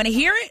 You want to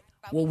hear it?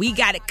 Well, we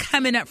got it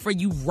coming up for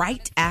you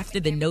right after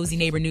the Nosy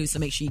Neighbor News, so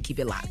make sure you keep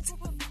it locked.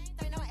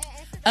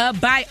 A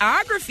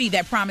biography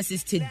that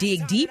promises to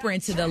dig deeper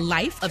into the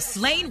life of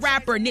slain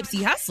rapper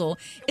Nipsey Hussle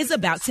is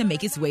about to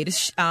make its way to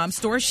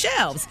store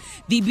shelves.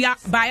 The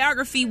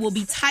biography will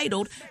be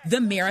titled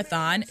The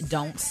Marathon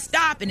Don't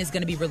Stop and is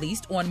going to be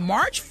released on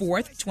March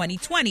 4th,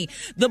 2020.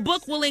 The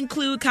book will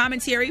include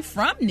commentary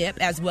from Nip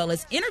as well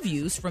as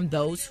interviews from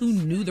those who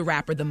knew the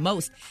rapper the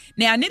most.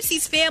 Now,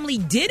 Nipsey's family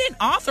didn't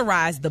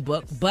authorize the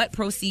book, but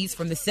proceeds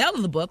from the sale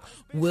of the book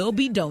will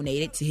be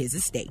donated to his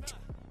estate.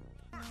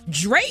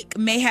 Drake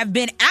may have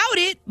been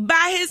outed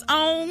by his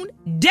own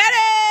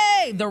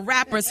daddy. The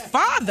rapper's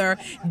father,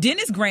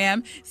 Dennis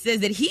Graham, says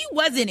that he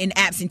wasn't an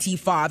absentee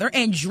father,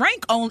 and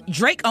Drake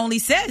only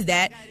says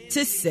that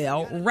to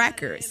sell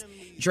records.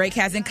 Drake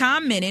hasn't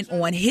commented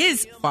on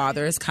his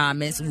father's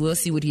comments. We'll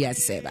see what he has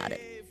to say about it.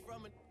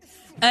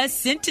 A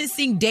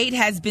sentencing date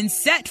has been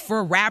set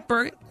for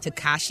rapper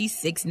Tekashi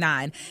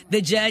 6ix9ine.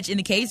 The judge in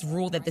the case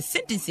ruled that the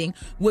sentencing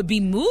would be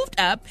moved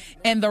up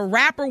and the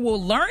rapper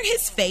will learn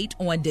his fate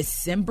on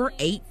December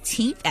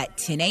 18th at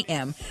 10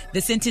 a.m. The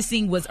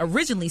sentencing was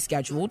originally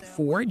scheduled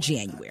for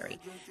January.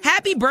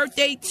 Happy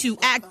birthday to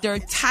actor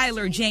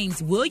Tyler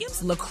James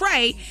Williams,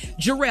 Lecrae,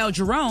 Jarrell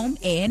Jerome,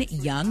 and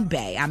Young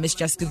Bay. I'm Miss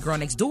Jessica, the girl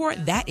next door.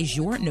 That is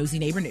your Nosy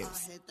Neighbor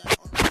News.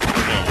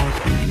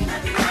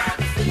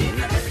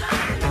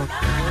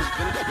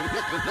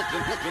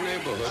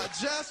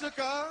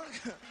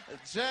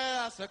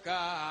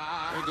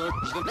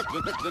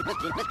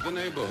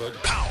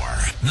 Power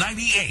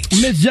 98.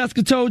 Miss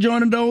Jessica told you on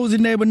the Nosy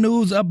Neighbor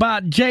News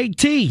about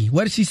JT.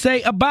 What did she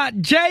say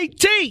about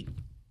JT?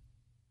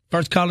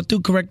 First caller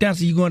through, correct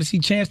answer. You're going to see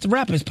Chance the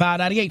Rapper. It's Power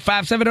 98,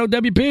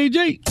 570 WPG.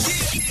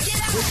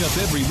 Wake up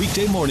every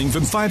weekday morning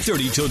from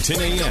 5:30 till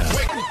 10 a.m.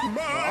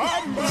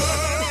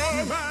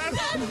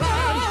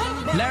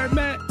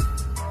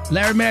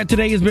 Larry Madd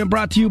today has been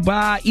brought to you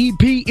by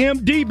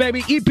EPMD,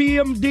 baby.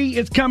 EPMD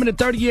is coming to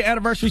 30-year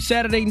anniversary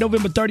Saturday,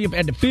 November 30th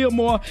at the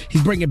Fillmore.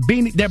 They're bringing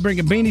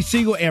Beanie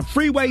Siegel and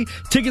Freeway.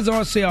 Tickets are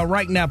on sale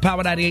right now,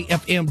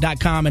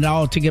 power98fm.com and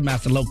all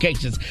Ticketmaster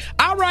locations.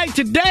 All right,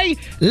 today,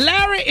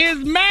 Larry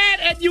is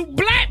mad at you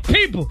black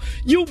people.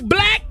 You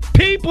black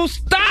people,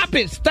 stop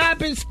it.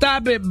 Stop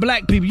it,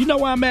 black people. You know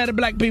why I'm mad at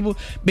black people?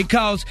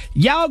 Because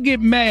y'all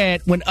get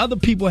mad when other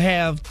people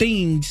have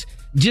things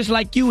just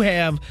like you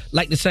have,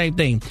 like the same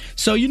thing.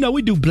 So, you know,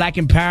 we do black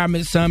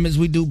empowerment summits.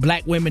 We do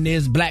black women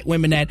this, black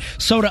women that.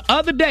 So the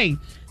other day,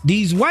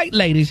 these white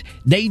ladies,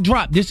 they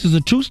dropped, this is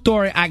a true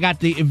story. I got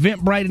the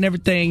Eventbrite and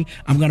everything.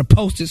 I'm going to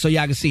post it so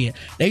y'all can see it.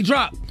 They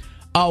dropped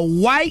a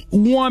white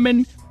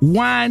woman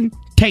wine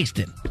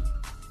tasting.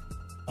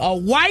 A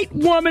white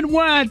woman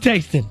wine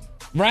tasting,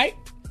 right?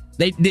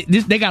 They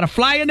got a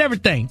flyer and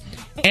everything.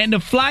 And the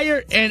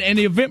flyer and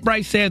the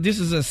Eventbrite says this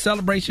is a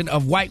celebration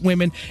of white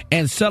women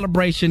and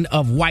celebration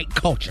of white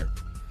culture.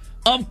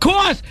 Of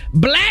course,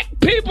 black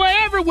people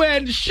everywhere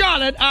in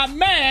Charlotte are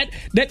mad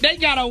that they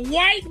got a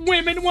white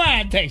women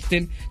wine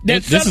tasting.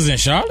 This is in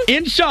Charlotte?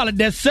 In Charlotte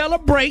that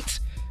celebrates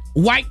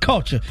white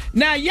culture.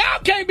 Now, y'all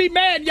can't be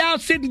mad. Y'all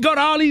sit and go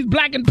to all these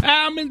black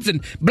empowerments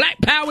and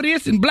black power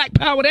this and black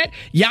power that.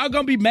 Y'all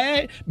gonna be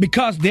mad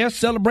because they're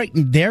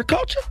celebrating their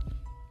culture?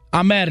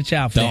 I'm mad at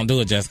y'all for that. Don't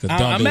do it, Jessica.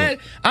 Don't do it.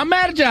 I'm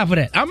mad at y'all for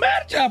that.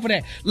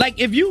 Like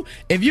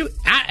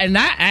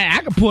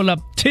I could pull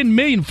up 10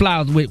 million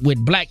flowers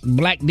with black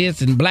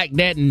this and black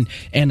that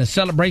and a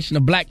celebration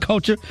of black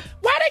culture.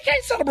 Why they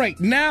can't celebrate?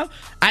 Now,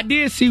 I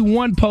did see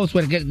one post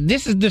where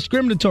this is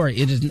discriminatory.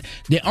 It is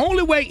the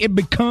only way it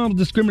becomes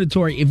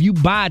discriminatory if you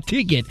buy a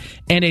ticket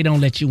and they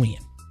don't let you in.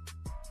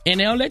 And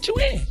they'll let you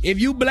in. If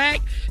you black,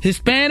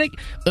 Hispanic,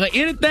 or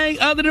anything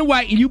other than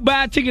white, and you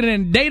buy a ticket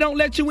and they don't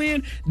let you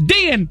in,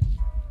 then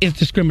it's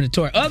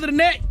discriminatory. Other than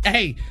that,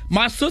 hey,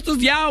 my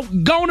sisters, y'all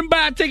go on and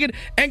buy a ticket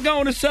and go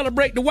on to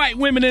celebrate the white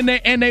women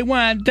and they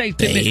wine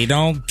tasting. They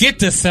don't get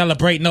to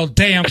celebrate no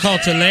damn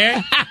culture,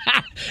 Larry.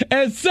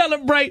 And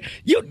celebrate.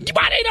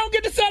 Why they don't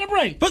get to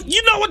celebrate? But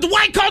you know what the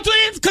white culture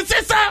is?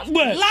 Consists of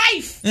what?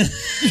 Life.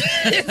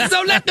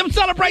 So let them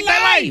celebrate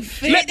their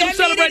life. Let them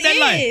celebrate their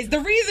life.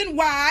 The reason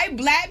why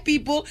black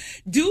people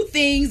do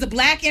things, the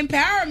black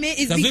empowerment,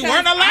 is because we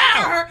weren't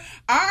allowed.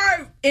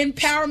 Our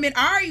empowerment,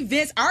 our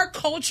events, our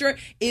culture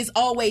is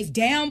always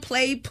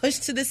downplayed,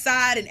 pushed to the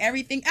side, and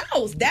everything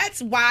else.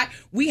 That's why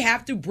we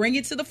have to bring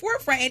it to the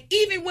forefront. And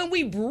even when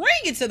we bring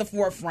it to the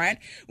forefront,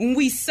 when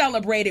we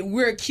celebrate it,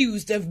 we're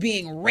accused of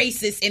being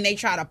racist and they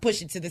try to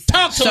push it to the side.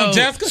 Talk to him,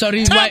 Jessica. So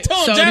these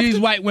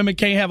white women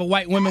can't have a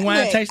white woman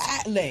wine taste.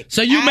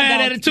 So you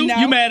mad at it too?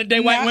 You mad at they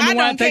white women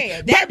wine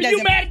taste? Baby,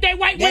 you mad at they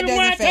white women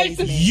wine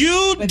tasting?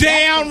 You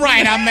damn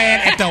right I'm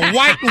mad at the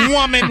white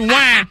woman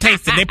wine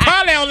tasting. They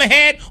probably only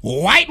had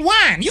white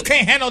wine. You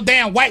can't have no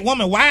damn white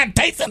woman wine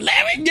tasting,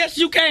 Larry. Yes,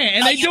 you can.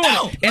 And they doing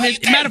it. And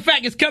matter of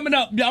fact, it's coming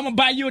up. I'm gonna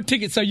buy you a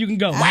ticket so you can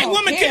go. White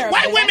women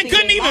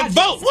couldn't even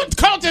vote. What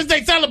cultures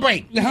they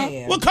celebrate?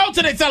 What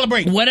culture they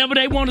celebrate? Whatever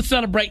they want to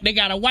celebrate. They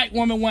got a white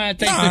woman wine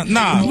tasting.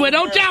 Nah. Well,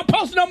 don't y'all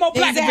post no more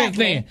black events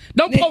then.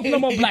 Don't post no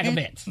more black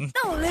events.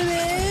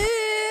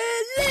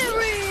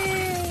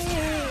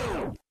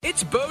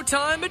 It's bow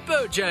time at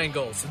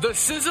Bojangles. The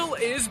sizzle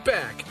is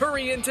back.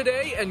 Hurry in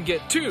today and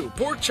get 2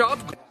 pork chop.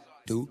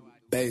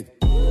 Baby.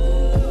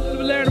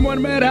 Larry the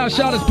Morning Maddhouse.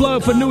 Shot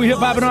plug for new hip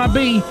hop and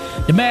R&B.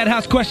 The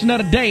Maddhouse question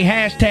of the day.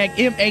 Hashtag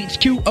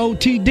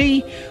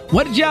MHQOTD.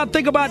 What did y'all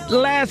think about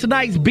last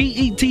night's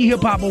BET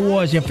Hip Hop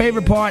Awards? Your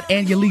favorite part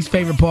and your least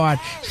favorite part.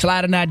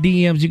 Slide in our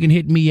DMs. You can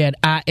hit me at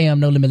I am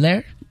No Limit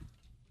Larry.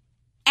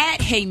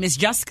 At Hey Miss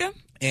Jessica.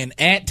 And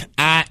at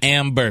I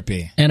am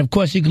Burpie. And of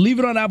course, you can leave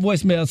it on our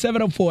voicemail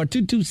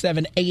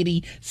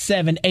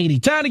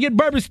 704-227-8780. Time to get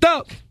Burpie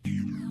stuck.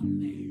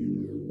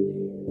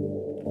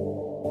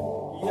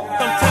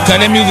 Cut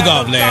that music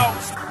off, Larry.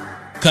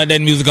 Cut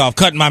that music off.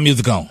 Cut my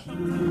music on.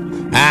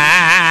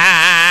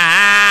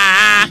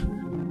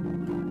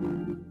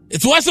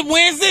 It's What's Up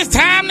Wednesday. It's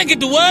time to get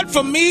the word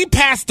from me,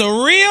 Pastor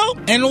Real.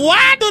 And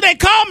why do they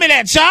call me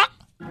that, Chuck?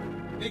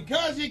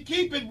 Because you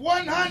keep it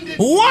 100.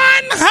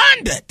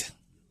 100.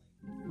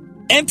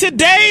 And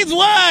today's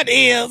word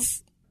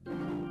is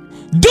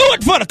do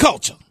it for the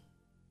culture.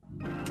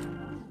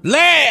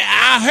 Larry,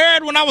 I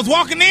heard when I was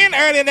walking in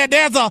earlier that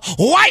there's a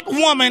white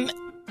woman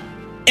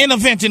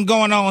intervention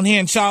going on here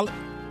in Charlotte.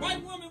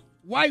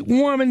 White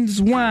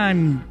woman's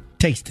wine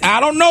tasting. I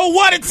don't know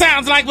what it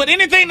sounds like, but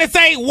anything that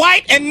say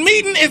white and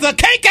meeting is a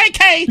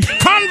KKK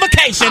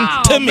convocation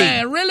to me.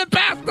 Man, really,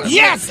 Pastor?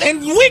 Yes,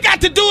 and we got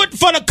to do it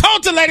for the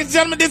culture, ladies and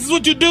gentlemen. This is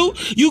what you do.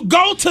 You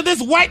go to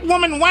this white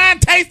woman wine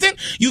tasting,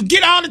 you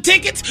get all the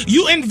tickets,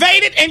 you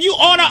invade it, and you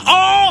order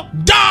all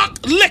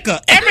dark liquor.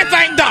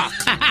 Everything dark.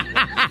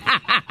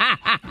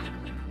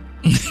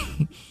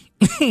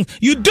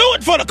 You do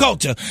it for the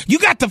culture. You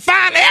got to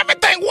find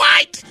everything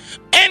white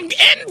and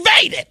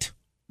invade it.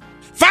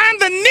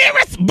 Find the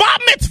nearest bar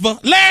mitzvah.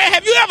 Larry,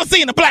 have you ever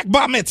seen a black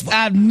bar mitzvah?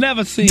 I've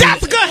never seen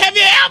Jessica, have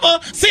you ever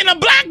seen a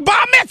black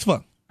bar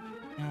mitzvah? No,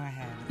 I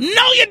haven't.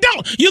 No, you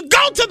don't. You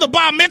go to the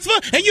bar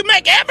mitzvah and you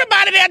make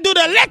everybody there do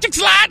the electric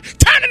slide,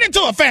 turn it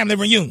into a family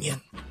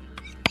reunion.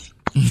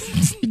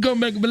 You gonna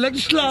make an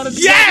electric slide?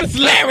 Yes,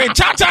 Larry.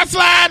 Cha-cha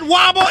slide,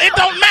 wobble, it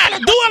don't matter.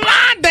 Do a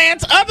line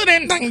dance other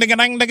than ding, ding,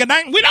 ding, ding,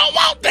 ding. We don't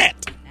want that.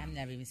 I've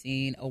never even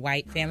seen a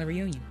white family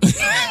reunion.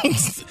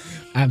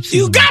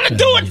 You gotta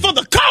do it for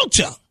the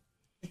culture.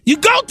 You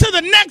go to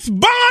the next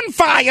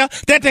bonfire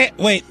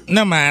wait,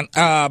 never mind.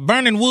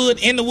 Burning wood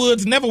in the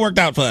woods never worked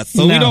out for us.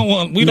 So we don't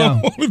want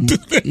to do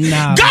that.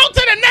 No. Go to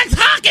the next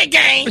hockey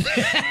game.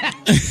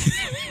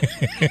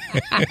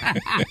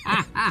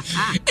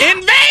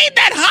 Invade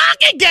that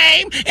hockey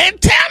game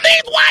and tell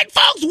these white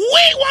folks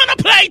we want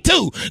to play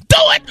too. Do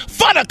it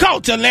for the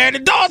culture, Larry. The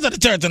doors of the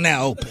church are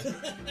now open.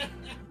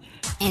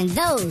 And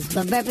those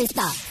were Burpie's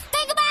thoughts.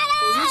 Think about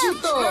it! What you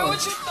thought?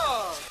 What you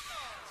thought?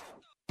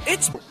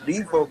 It's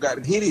These folk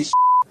got to hit his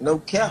no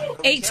cap.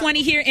 8:20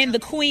 here in the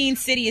Queen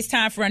City. It's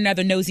time for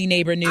another Nosy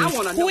Neighbor News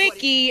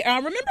Quickie.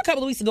 Remember a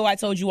couple of weeks ago I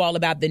told you all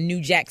about the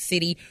New Jack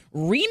City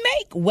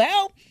remake?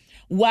 Well,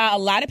 while a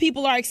lot of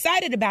people are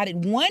excited about it,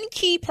 one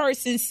key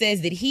person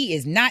says that he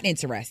is not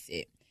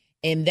interested.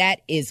 And that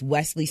is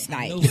Wesley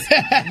Snipes.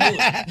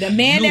 The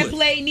man that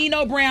played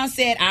Nino Brown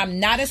said, I'm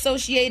not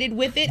associated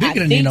with it. I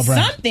think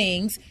some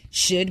things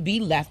should be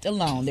left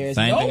alone. There's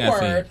no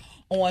word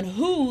on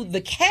who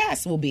the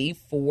cast will be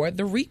for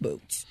the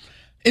reboot.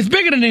 It's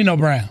bigger than Nino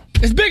Brown.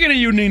 It's bigger than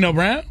you, Nino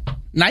Brown.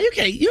 Now you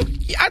can't.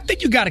 I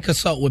think you got to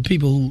consult with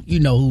people who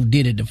who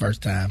did it the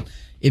first time.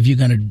 If you're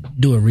gonna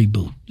do a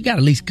reboot, you got to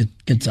at least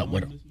consult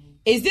with them.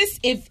 Is this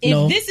if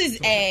this is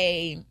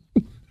a?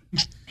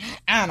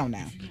 I don't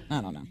know.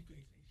 I don't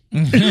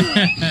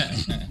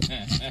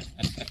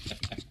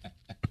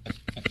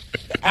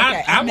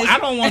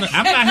want to.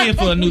 I'm not here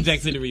for a New Jack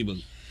City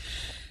reboot.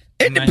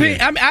 It depends.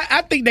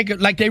 I think they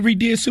could, like they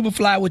redid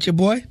Superfly with your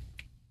boy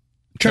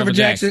Trevor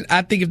Jackson.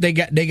 I think if they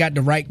got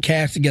the right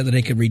cast together,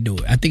 they could redo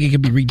it. I think it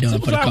could be redone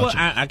for the culture.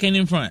 I can't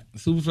in front.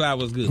 Superfly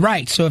was good,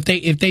 right? So if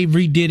they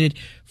redid it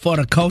for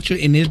the culture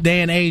in this day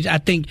and age, I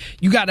think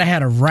you got to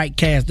have the right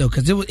cast though,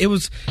 because it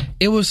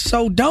was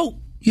so dope.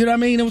 You know what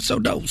I mean? It was so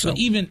dope. So but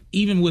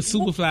even with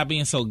Superfly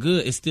being so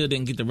good, it still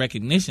didn't get the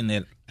recognition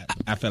that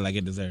I felt like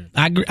it deserved.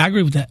 I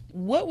agree with that.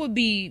 What would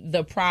be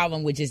the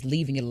problem with just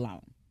leaving it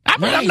alone?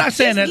 I'm not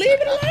saying that. Leave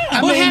it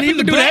alone. What happened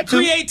to black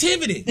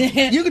creativity?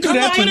 You can do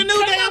that too.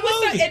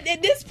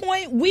 At this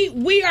point,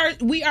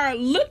 we are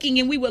looking,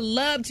 and we would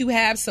love to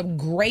have some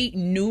great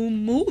new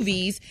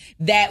movies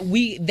that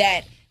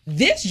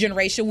this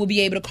generation will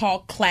be able to call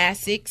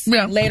classics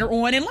later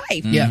on in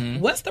life. Yeah.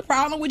 What's the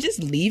problem with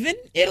just leaving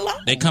it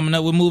alone? They coming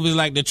up with movies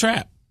like The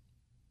Trap.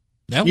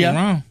 That was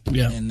wrong.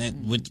 Yeah. And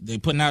they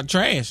putting out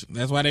trash.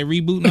 That's why they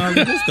rebooting all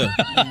of this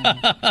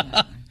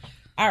stuff.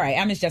 All right,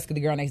 I'm Miss Jessica, the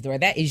girl next door.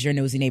 That is your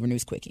Nosy Neighbor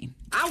News Quickie.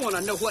 I want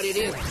to know what it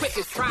is Quick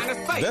is trying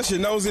to say. That's your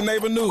Nosy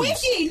Neighbor News.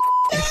 Quickie!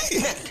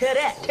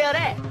 Tell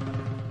that.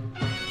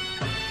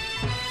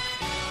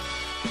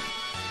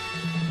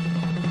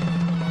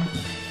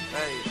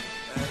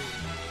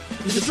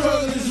 The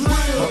struggle is real.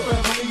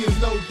 My family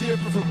is no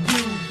different from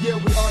you. Yeah,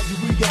 we argue,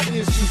 we got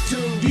issues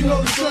too. You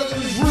know the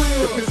struggle is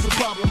real. If it's a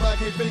problem, I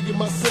can't figure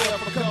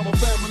myself. I call my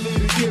family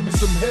to give me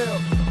some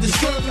help. The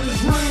struggle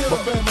is real.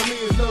 My family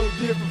is no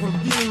different from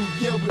you.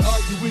 Yeah, we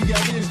argue, we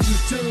got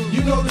issues too.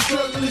 You know the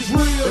struggle is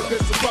real. If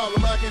it's a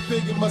problem, I can't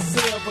figure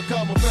myself. I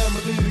call my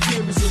family to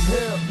give me some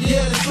help.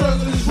 Yeah, the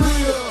struggle is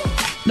real.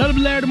 Another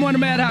Larry the Morning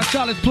Madhouse,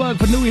 Charlotte's plug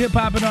for new hip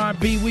hop and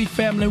R&B. We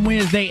Family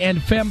Wednesday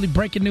and family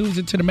breaking news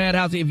into the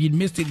Madhouse. If you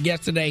missed it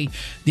yesterday,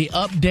 the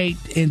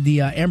update in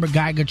the Amber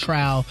Geiger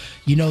trial.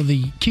 You know,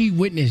 the key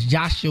witness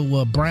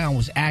Joshua Brown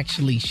was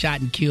actually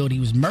shot and killed. He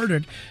was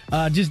murdered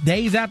just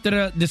days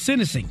after the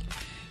sentencing.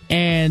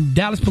 And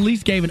Dallas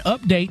police gave an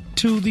update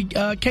to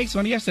the case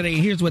on yesterday.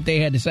 And here's what they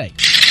had to say.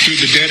 Through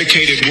the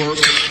dedicated work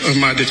of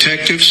my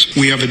detectives,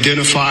 we have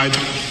identified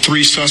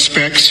 3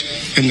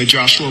 suspects in the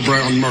Joshua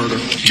Brown murder.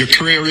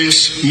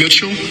 Jacarius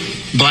Mitchell,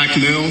 black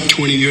male,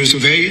 20 years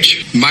of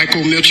age.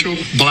 Michael Mitchell,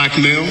 black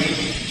male,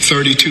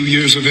 32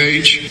 years of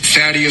age.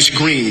 Thaddeus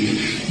Green,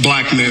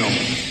 black male,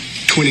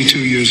 22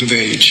 years of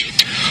age.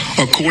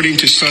 According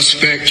to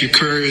suspect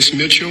Jacarius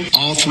Mitchell,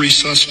 all 3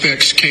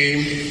 suspects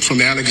came from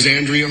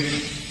Alexandria,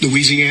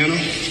 Louisiana,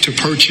 to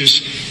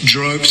purchase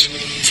drugs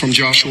from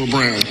Joshua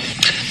Brown.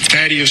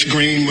 Thaddeus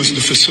Green was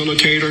the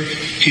facilitator.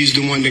 He's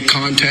the one that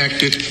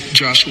contacted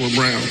Joshua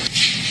Brown.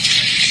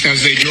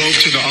 As they drove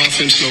to the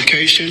offense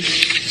location,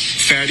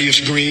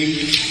 Thaddeus Green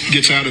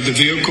gets out of the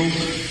vehicle,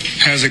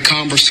 has a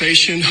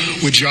conversation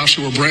with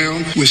Joshua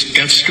Brown, which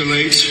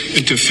escalates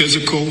into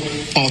physical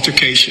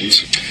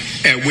altercations.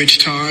 At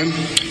which time,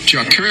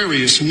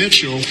 Jacarius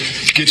Mitchell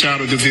gets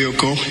out of the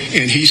vehicle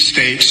and he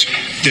states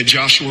that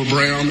Joshua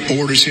Brown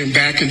orders him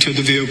back into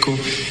the vehicle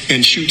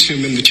and shoots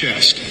him in the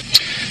chest.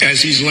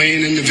 As he's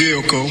laying in the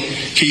vehicle,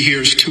 he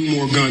hears 2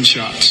 more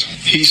gunshots.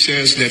 He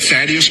says that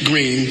Thaddeus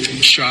Green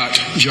shot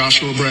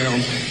Joshua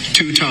Brown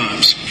 2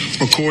 times.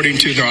 According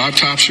to the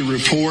autopsy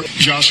report,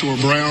 Joshua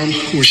Brown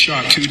was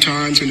shot 2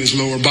 times in his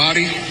lower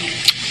body.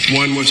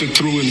 One was a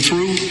through and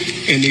through,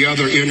 and the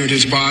other entered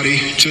his body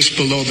just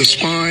below the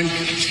spine,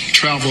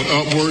 traveled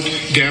upward,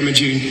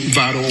 damaging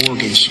vital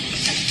organs.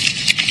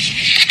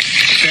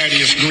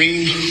 Thaddeus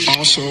Green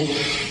also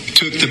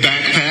took the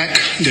backpack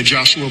that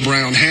Joshua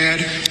Brown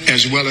had,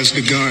 as well as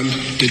the gun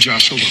that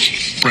Joshua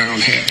Brown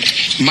had.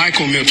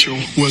 Michael Mitchell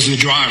was the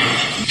driver.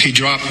 He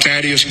dropped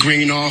Thaddeus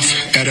Green off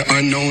at an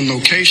unknown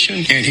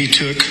location, and he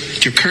took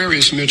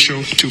Jacarius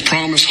Mitchell to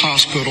Promise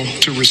Hospital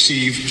to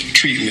receive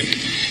treatment.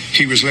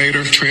 He was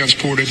later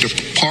transported to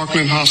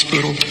Parkland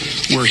Hospital,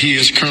 where he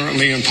is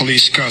currently in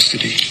police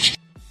custody.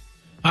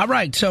 All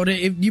right, so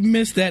if you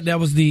missed that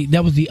was the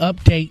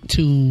update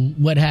to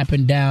what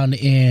happened down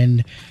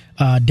in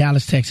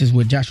Dallas, Texas,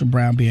 with Joshua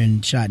Brown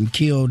being shot and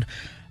killed.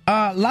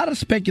 A lot of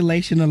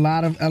speculation. A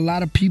lot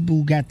of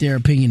people got their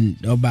opinion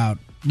about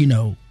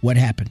what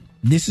happened.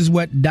 This is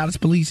what Dallas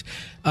police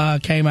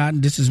came out,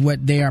 and this is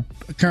what they are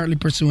currently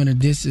pursuing,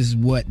 and this is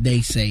what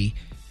they say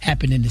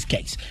happened in this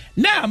case.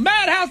 Now,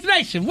 Madhouse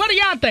Nation, what do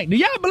y'all think? Do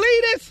y'all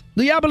believe this?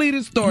 Do y'all believe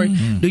this story?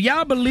 Mm-hmm. Do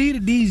y'all believe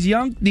that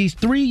these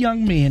 3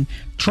 young men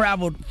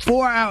traveled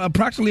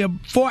approximately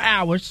 4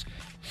 hours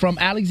from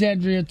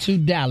Alexandria to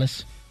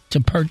Dallas to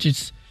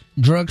purchase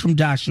drugs from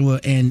Joshua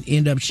and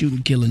end up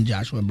killing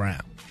Joshua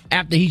Brown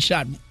after he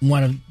shot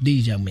one of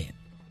these young men?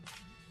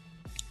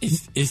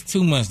 It's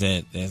too much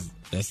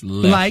that's left.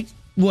 Like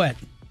what?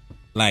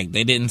 Like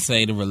they didn't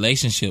say the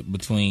relationship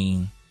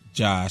between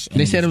Josh and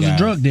they said it was a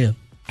drug deal.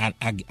 I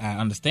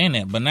understand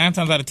that, but 9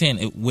 times out of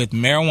 10, with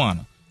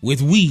marijuana,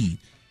 with weed,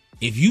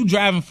 if you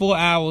driving 4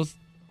 hours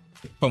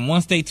from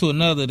one state to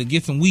another to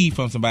get some weed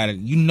from somebody,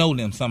 you know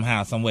them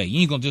somehow, some way.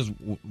 You ain't gonna just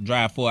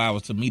drive 4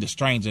 hours to meet a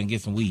stranger and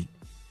get some weed.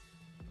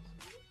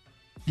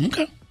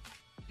 Okay.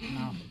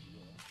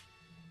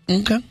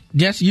 Okay.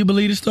 Jess, you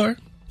believe the story?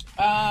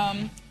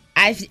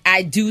 I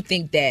do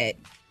think that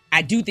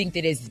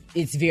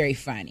it's very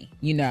funny.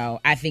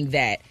 I think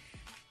that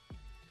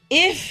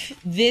if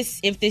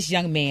this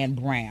young man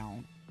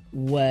Brown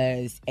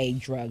was a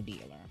drug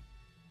dealer,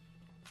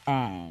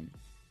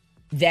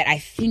 that I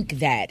think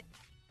that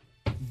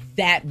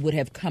would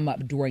have come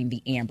up during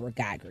the Amber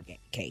Geiger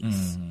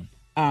case.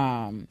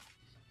 Mm-hmm.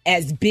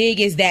 As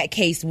big as that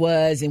case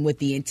was, and with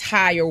the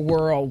entire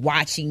world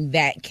watching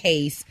that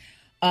case,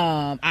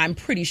 I'm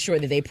pretty sure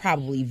that they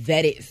probably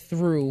vetted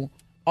through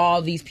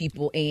all these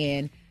people,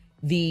 and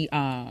the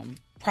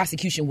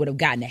prosecution would have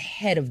gotten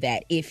ahead of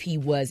that if he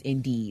was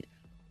indeed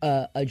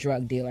a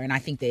drug dealer, and I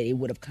think that it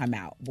would have come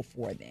out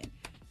before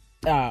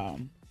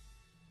then.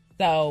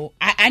 So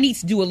I need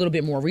to do a little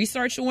bit more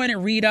research on it,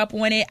 read up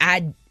on it.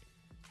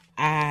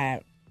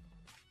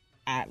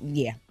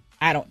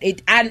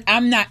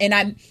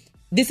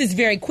 This is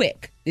very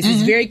quick. This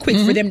is very quick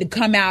for them to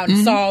come out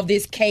and solve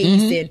this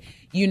case, and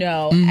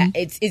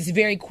it's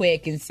very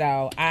quick, and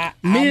so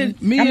I'm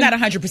not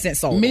 100%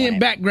 sold. Me and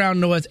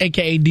Background Noise,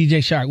 aka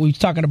DJ Shark, we was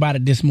talking about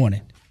it this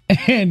morning,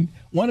 and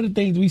one of the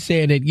things we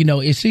said that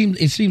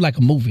it seemed like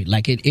a movie,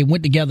 like it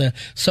went together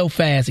so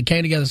fast, it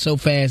came together so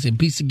fast, and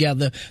pieced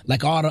together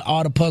like all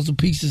the puzzle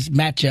pieces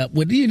match up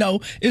with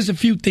there's a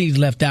few things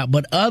left out,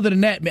 but other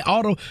than that,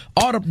 all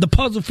the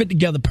puzzle fit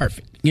together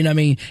perfect. You know what I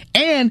mean?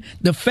 And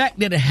the fact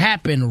that it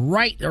happened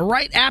right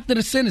after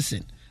the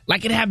sentencing.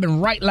 Like it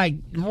happened right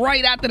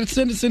after the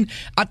sentencing.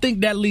 I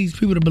think that leads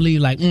people to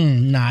believe something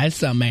ain't right.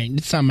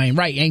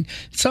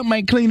 Something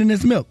ain't clean in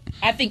this milk.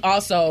 I think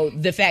also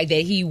the fact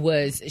that he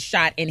was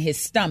shot in his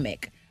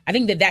stomach. I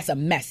think that's a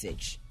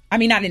message. I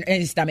mean, not in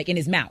his stomach, in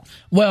his mouth.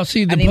 Well,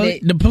 see,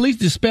 the police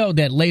dispelled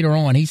that later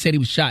on. He said he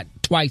was shot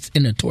twice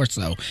in the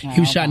torso. He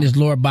was shot in his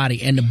lower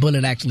body, and the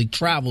bullet actually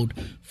traveled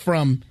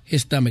from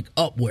his stomach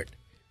upward,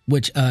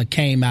 which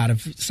came out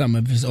of some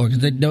of his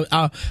organs.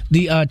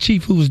 The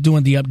chief who was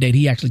doing the update,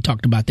 he actually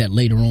talked about that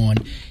later on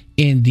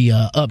in the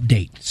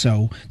update.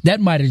 So that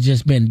might have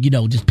just been,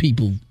 just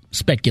people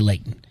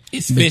speculating.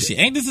 It's fishy.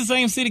 Ain't this the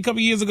same city a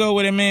couple years ago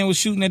where that man was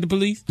shooting at the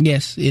police?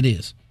 Yes, it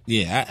is.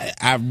 Yeah,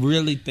 I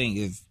really think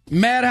it's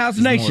Maddhouse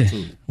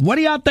Nation. What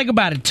do y'all think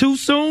about it? Too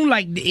soon?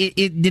 Like,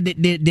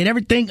 did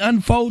everything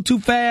unfold too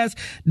fast?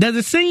 Does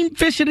it seem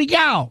fishy to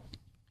y'all?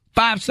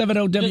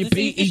 570 WP. Does it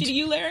seem fishy to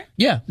you, Larry?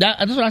 Yeah,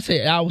 that's what I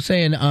said. I was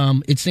saying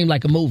it seemed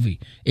like a movie.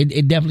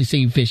 It definitely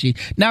seemed fishy.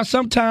 Now,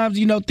 sometimes,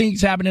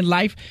 things happen in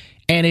life,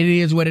 and it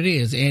is what it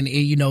is. And,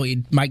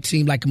 it might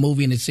seem like a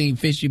movie and it seemed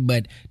fishy,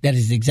 but that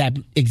is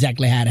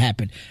exactly how it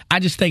happened. I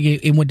just think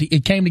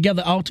it came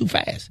together all too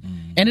fast.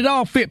 And it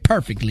all fit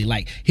perfectly.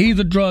 Like, he's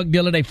a drug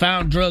dealer. They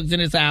found drugs in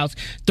his house.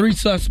 3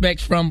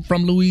 suspects from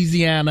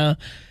Louisiana.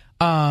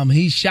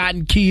 He's shot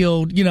and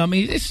killed.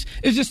 It's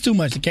just too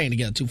much. It came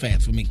together too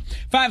fast for me.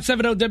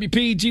 570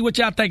 WPG. What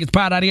y'all think? It's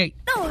Pod 98.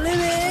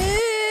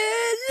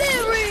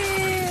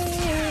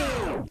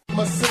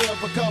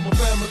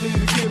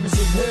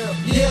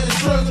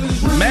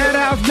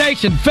 Maddhouse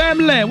Nation,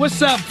 family.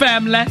 What's up,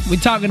 family? We're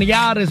talking to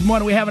y'all this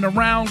morning. We're having a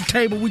round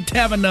table. We're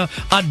having a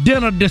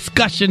dinner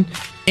discussion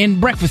in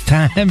breakfast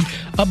time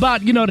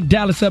about, the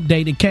Dallas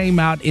update that came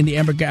out in the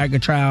Amber Geiger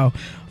trial.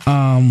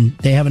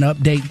 They have an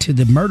update to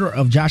the murder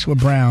of Joshua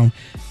Brown.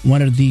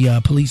 One of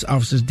the police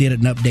officers did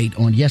an update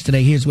on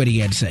yesterday. Here's what he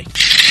had to say.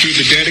 Through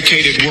the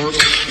dedicated work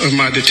of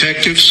my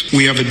detectives,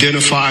 we have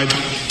identified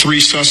 3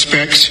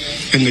 suspects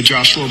in the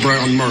Joshua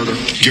Brown murder.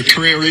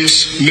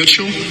 Jacarius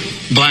Mitchell,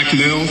 black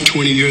male,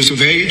 20 years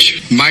of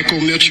age.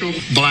 Michael Mitchell,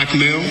 black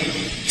male,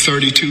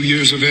 32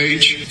 years of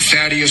age.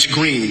 Thaddeus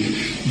Green,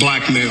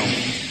 black male,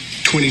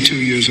 22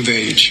 years of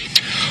age.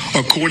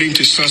 According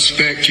to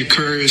suspect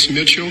Jacarius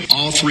Mitchell,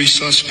 all 3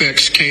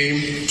 suspects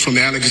came from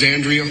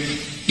Alexandria,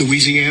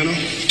 Louisiana,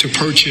 to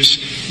purchase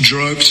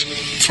drugs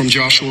from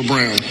Joshua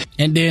Brown.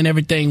 And then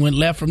everything went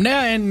left from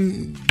there,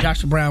 and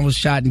Joshua Brown was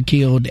shot and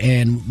killed,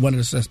 and one of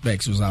the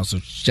suspects was also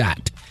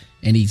shot,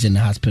 and he's in the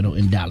hospital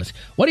in Dallas.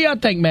 What do y'all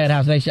think,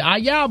 Maddhouse Nation? Are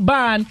y'all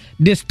buying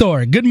this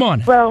story? Good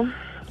morning. Well,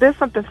 there's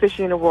something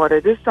fishy in the water.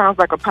 This sounds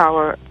like a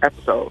Power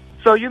episode.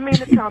 So you mean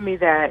to tell me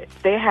that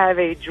they have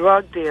a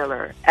drug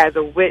dealer as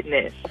a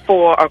witness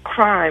for a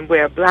crime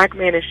where a black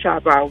man is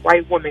shot by a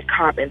white woman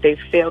cop, and they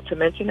failed to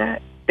mention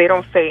that? They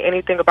don't say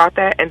anything about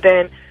that? And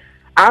then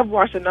I've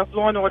watched enough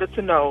Law and Order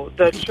to know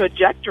the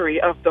trajectory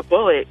of the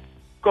bullet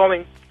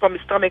going from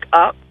his stomach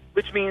up,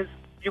 which means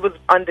you was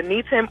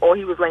underneath him or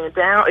he was laying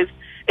down.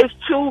 It's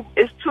too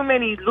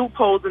many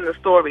loopholes in the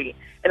story.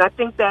 And I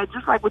think that,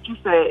 just like what you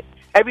said,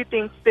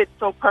 everything fits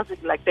so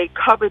perfectly. Like, they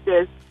covered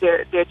their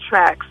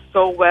tracks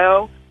so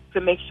well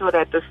to make sure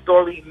that the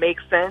story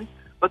makes sense.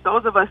 But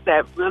those of us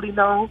that really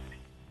know,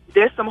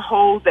 there's some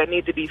holes that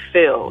need to be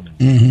filled.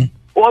 Mm-hmm.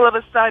 All of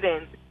a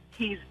sudden,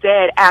 he's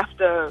dead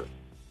after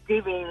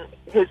giving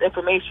his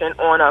information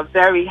on a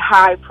very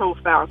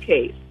high-profile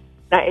case.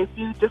 Now, if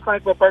you, just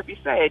like what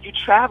Burpie said, you're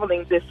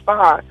traveling this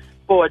far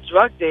for a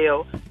drug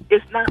deal,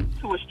 it's not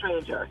to a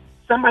stranger.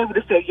 Somebody would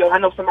have said, yo, I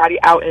know somebody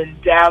out in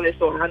Dallas,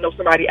 or I know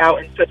somebody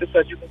out in such and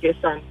such you can get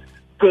some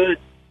good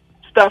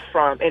stuff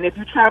from. And if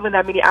you're traveling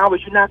that many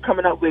hours, you're not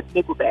coming up with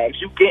nickel bags.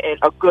 You're getting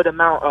a good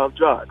amount of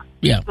drugs.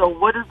 Yeah. So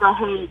what is the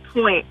whole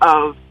point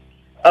of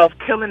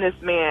killing this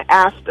man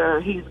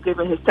after he's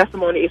given his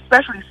testimony,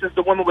 especially since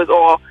the woman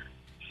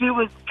she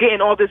was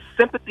getting all this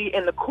sympathy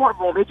in the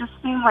courtroom? It just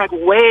seemed like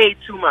way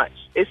too much.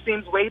 It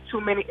seems way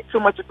too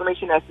much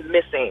information that's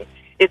missing.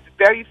 It's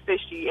very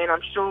fishy, and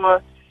I'm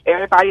sure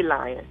everybody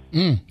lying.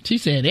 She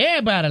said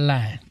everybody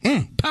lying.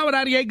 Power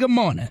 98, good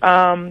morning.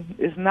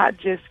 It's not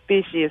just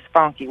fishy, it's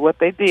funky. What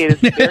they did is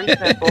very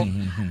simple.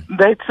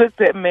 They took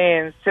that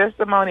man's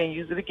testimony and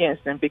used it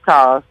against him,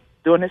 because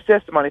during his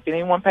testimony, if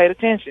anyone paid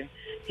attention,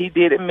 he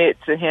did admit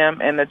to him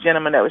and the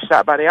gentleman that was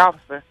shot by the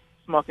officer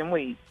smoking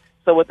weed.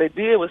 So what they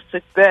did was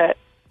took that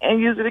and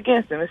use it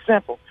against him. It's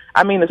simple.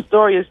 I mean, the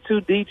story is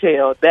too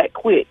detailed, that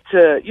quick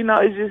to, it's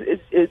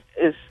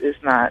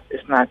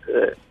not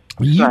good.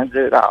 It's not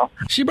good at all.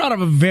 She brought up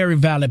a very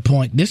valid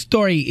point. This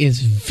story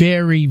is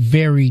very,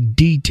 very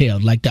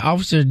detailed. Like the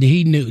officer,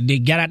 he knew, they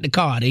got out the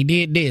car, they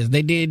did this,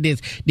 then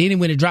he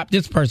went and dropped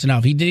this person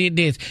off, he did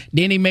this,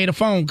 then he made a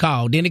phone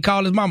call, then he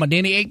called his mama,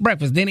 then he ate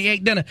breakfast, then he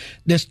ate dinner.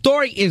 The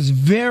story is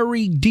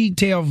very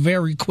detailed,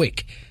 very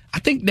quick. I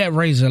think that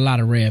raises a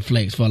lot of red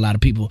flags for a lot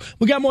of people.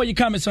 We got more of your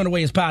comments on the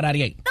way. It's Power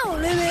 98.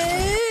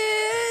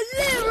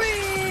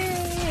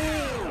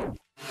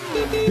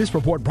 This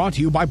report brought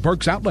to you by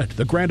Burke's Outlet,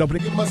 the grand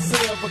opening.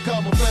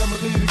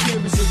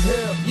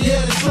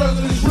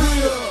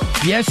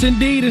 Yes,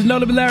 indeed. It's No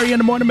Limit Larry in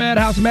the morning,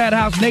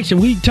 Maddhouse Nation.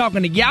 We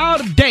talking to y'all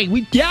today.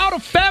 Y'all the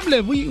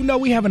family.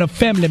 We having a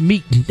family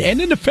meeting.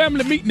 And in the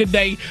family meeting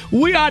today,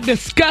 we are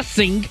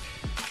discussing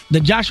the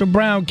Joshua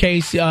Brown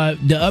case. The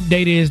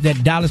update is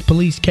that Dallas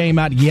police came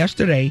out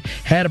yesterday,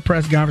 had a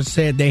press conference,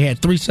 said they had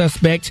 3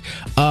 suspects.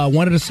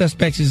 One of the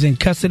suspects is in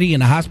custody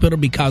in the hospital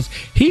because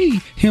he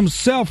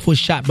himself was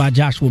shot by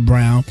Joshua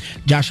Brown.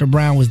 Joshua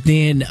Brown was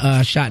then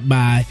shot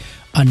by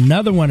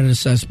another one of the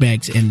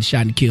suspects and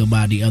shot and killed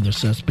by the other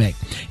suspect.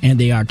 And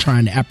they are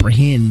trying to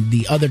apprehend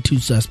the other 2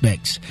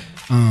 suspects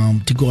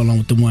to go along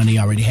with the one they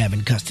already have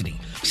in custody.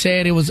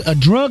 Said it was a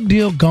drug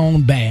deal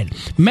gone bad.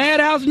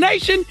 Maddhouse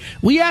Nation,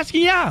 we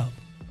asking y'all,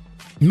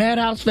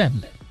 Maddhouse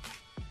family,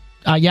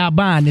 are y'all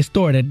buying this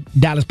story that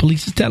Dallas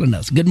police is telling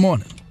us? Good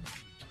morning.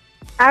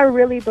 I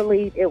really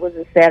believe it was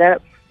a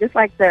setup. Just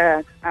like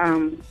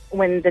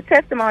when the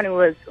testimony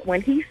was,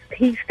 when he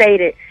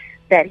stated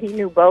that he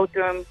knew both of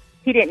them.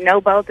 He didn't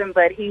know both of them,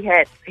 but he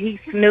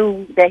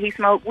knew that he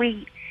smoked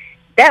weed.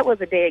 That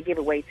was a dead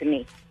giveaway to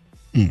me.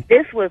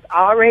 This was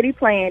already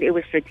planned. It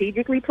was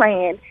strategically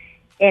planned.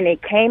 And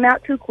it came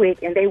out too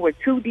quick, and they were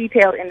too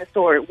detailed in the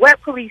story.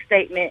 What police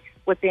statement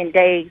within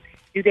days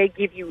do they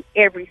give you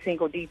every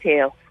single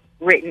detail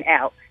written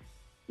out?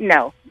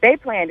 No. They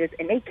planned this,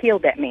 and they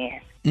killed that man.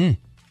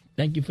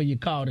 Thank you for your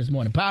call this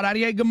morning. Power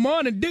 98, good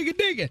morning.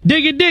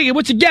 Diggy.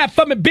 What you got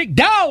for me, big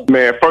dog?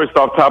 Man, first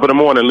off, top of the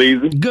morning,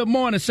 Leezy. Good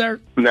morning, sir.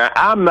 Now,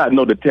 I'm not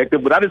no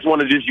detective, but I just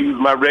want to just use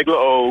my regular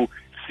old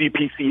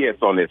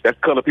CPCS on this. That's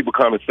color people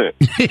common sense.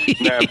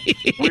 Now,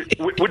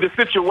 with the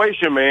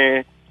situation,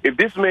 man, if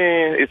this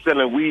man is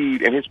selling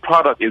weed and his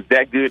product is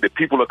that good that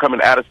people are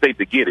coming out of state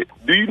to get it,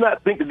 do you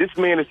not think that this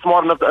man is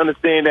smart enough to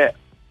understand that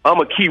I'm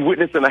a key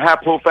witness in a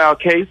high-profile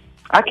case?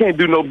 I can't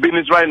do no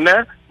business right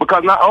now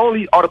because not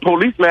only are the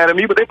police mad at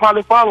me, but they're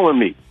probably following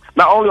me.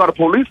 Not only are the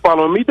police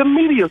following me, the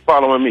media's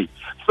following me.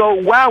 So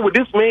why would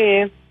this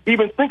man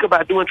even think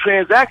about doing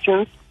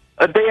transactions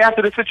a day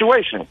after the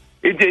situation?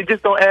 It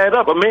just don't add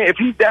up. But, man, if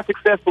he's that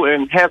successful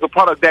and has a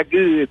product that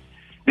good,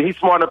 then he's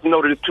smart enough to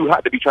know that it's too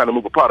hot to be trying to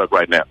move a product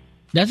right now.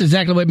 That's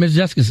exactly what Miss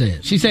Jessica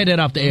said. She said that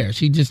off the air.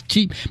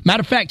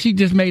 Matter of fact, she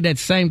just made that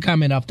same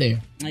comment off the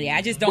air. Yeah,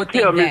 I just don't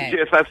think tell that. Miss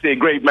Jess, I said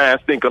great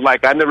minds think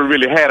alike. I never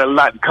really had a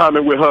lot in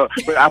common with her,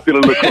 but I feel a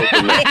little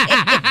closer now.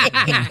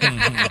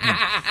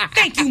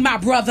 Thank you, my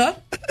brother.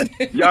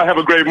 Y'all have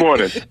a great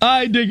morning. All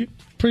right, Diggy.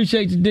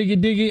 Appreciate you,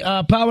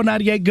 Diggy. Power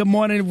 98, good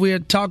morning. We're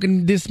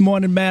talking this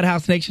morning,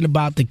 Maddhouse Nation,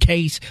 about the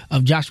case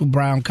of Joshua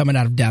Brown coming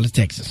out of Dallas,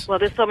 Texas. Well,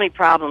 there's so many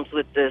problems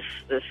with this.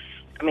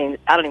 I mean,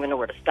 I don't even know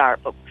where to start.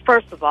 But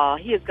first of all,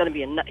 he was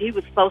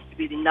supposed to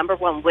be the number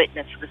 1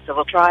 witness for the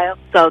civil trial,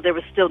 so there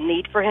was still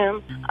need for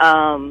him.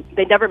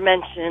 They never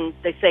mentioned.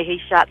 They say he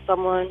shot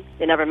someone.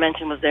 They never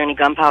mentioned was there any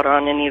gunpowder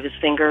on any of his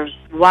fingers.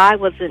 Why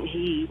didn't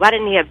he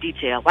have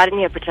detail? Why didn't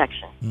he have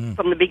protection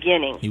from the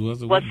beginning? He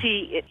was a witness.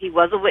 He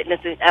was a witness.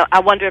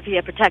 I wonder if he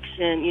had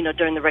protection,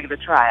 during the regular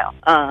trial.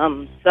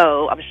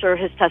 So I'm sure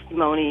his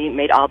testimony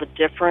made all the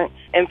difference.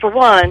 And for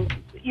one,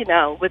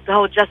 with the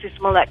whole Jussie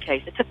Smollett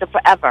case, it took them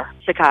forever,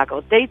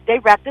 Chicago. They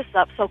wrapped this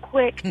up so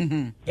quick.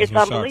 It's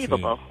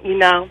unbelievable.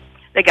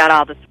 They got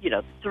all the,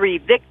 3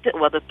 victims,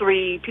 the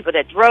 3 people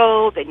that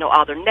drove. They know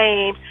all their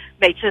names.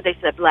 Made sure they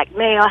said black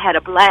male, had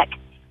a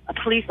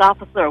police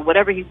officer or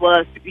whatever he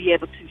was to be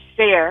able to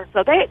share.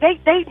 So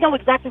they know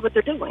exactly what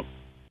they're doing.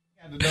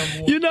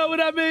 You know what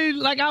I mean?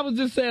 Like I was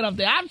just saying up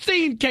there, I've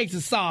seen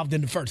cases solved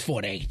in the first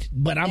 48,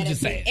 but I'm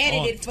just saying.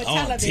 Edited for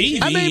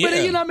television.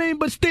 TV, but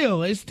but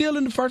still, it's still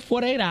in the first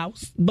 48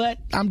 hours. But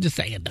I'm just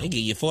saying, though. They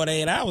give you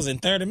 48 hours in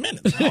 30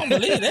 minutes. I don't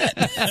believe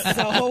that.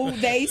 So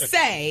they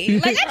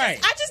say. Like,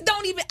 I just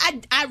don't even.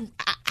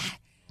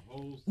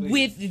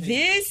 With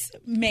this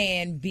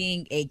man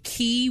being a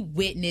key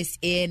witness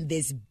in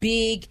this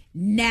big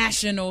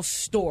national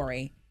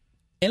story.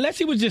 Unless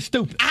he was just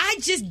stupid. I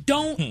just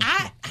don't,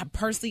 I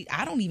personally,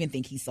 I don't even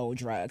think he sold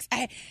drugs.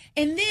 And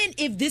then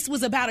if this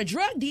was about a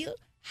drug deal,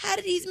 how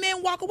did these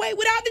men walk away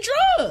without the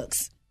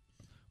drugs?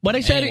 Well,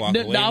 they said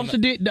the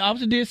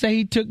officer did say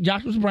he took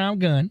Joshua Brown's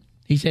gun.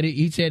 He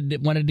said that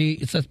one of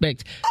the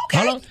suspects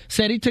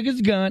said he took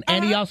his gun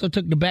and he also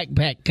took the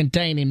backpack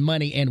containing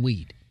money and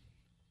weed.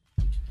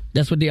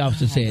 That's what the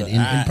officer said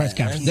in press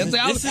conference. That's the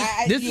officer.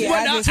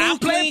 I'll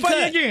play it for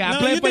you again. I'll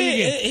play it for you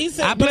again.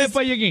 I'll play it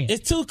for you again.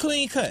 It's too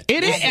clean cut.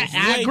 It is.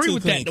 I agree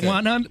with that.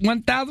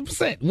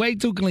 1,000%. Way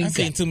too clean I've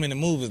cut. seen too many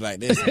movies like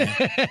this, man.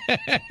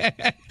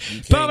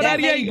 That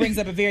lady brings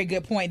up a very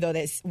good point, though,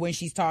 that's when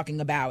she's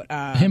talking about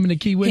him and the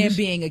key witness. Him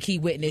being a key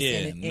witness.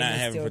 Yeah, not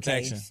having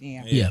protection.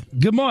 Yeah.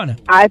 Good morning.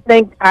 I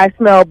think I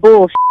smell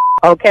bullshit,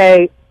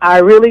 okay? I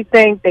really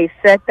think they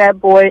set that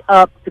boy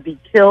up to be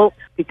killed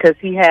because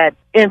he had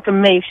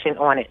information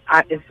on it.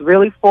 It's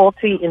really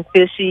faulty and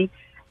fishy,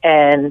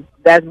 and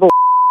that's bull.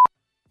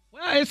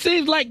 Well, it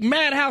seems like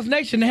Maddhouse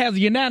Nation has a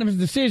unanimous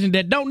decision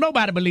that don't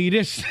nobody believe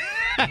this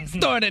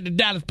story that the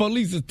Dallas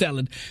police is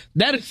telling.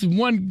 That is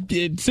one,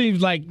 it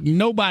seems like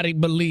nobody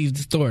believes the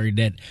story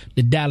that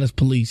the Dallas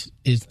police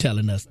is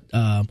telling us,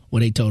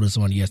 what they told us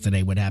on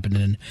yesterday, what happened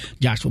in the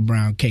Joshua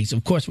Brown case.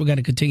 Of course, we're going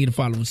to continue to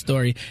follow the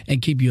story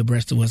and keep you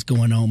abreast of what's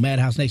going on.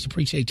 Maddhouse Nation,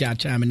 appreciate y'all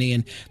chiming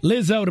in.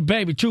 Lizzo, the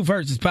baby, Truth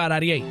Hurts is Pod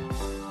 98.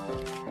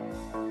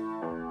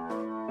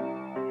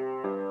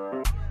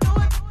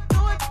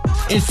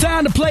 It's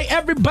time to play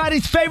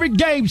everybody's favorite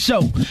game show.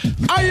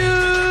 Are you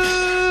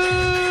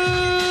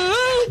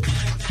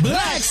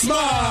Black Smart?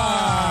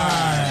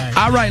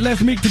 All right,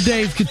 let's meet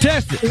today's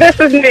contestant. This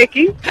is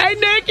Nikki. Hey,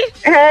 Nikki.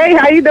 Hey,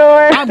 how you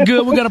doing? I'm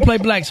good. We're going to play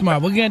Black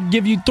Smart. We're going to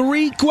give you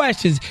 3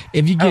 questions.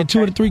 If you get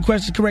 2 of the 3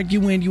 questions correct,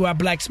 you win. You are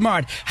Black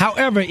Smart.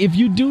 However, if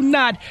you do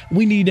not,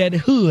 we need that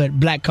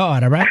hood black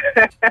card, all right?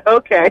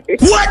 Okay.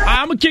 What?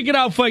 I'm going to kick it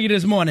off for you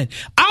this morning.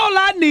 All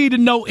I need to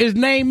know is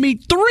name me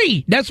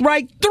 3. That's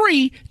right,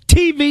 3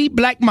 TV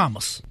black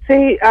mamas.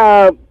 See,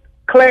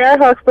 Claire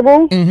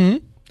Huxtable. Mm-hmm.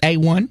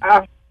 A1.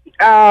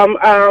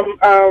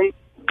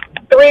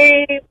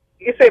 3.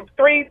 You said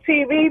 3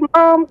 TV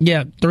moms.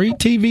 Yeah, 3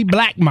 TV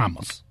black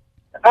mamas.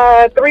 3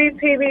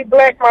 TV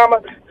black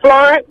mamas.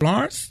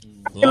 Florence.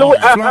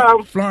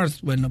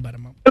 Florence wasn't nobody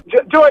mama.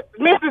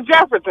 Mrs.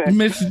 Jefferson.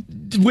 Mrs.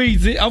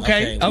 Weezy.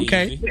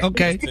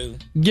 Okay.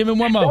 Give me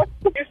one more.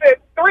 You said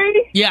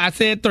 3? Yeah, I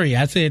said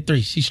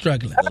 3. She's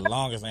struggling. The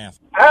longest answer.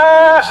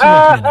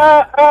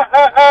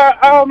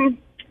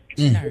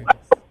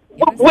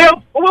 What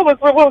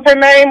was her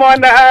name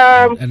on the?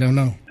 I don't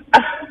know.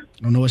 I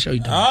don't know what show you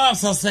doing. Oh, I'm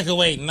so sick of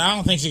waiting. I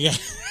don't think she got.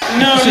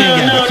 No.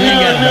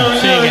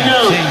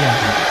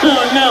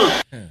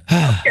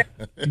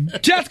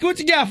 Jessica, what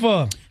you got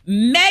for?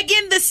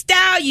 Megan Thee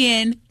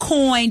Stallion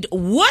coined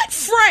what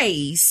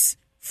phrase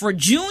for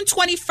June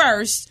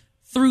 21st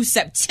through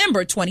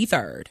September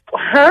 23rd?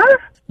 Huh?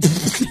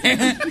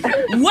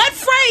 What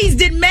phrase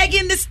did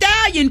Megan Thee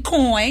Stallion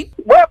coin?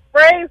 What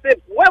phrase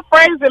did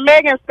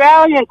Megan Thee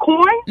Stallion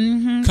coin?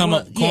 Mm-hmm. Come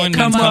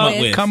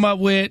up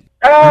with.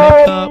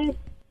 I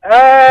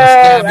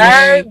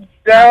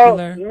don't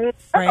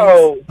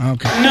know.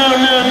 Okay. No.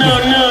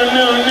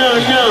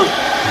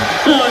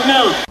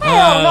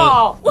 Hell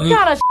no. What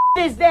kind of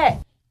is that?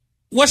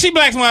 What's she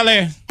Black Smart,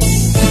 Larry?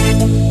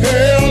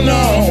 Hell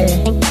no.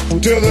 To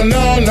the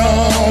no.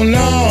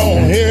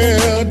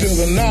 Hell to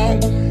the no.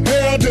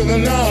 Hell to the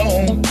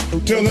no.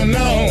 To the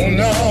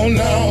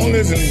no.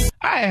 Listen.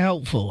 I had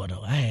hope for her,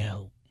 though. I had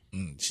hope.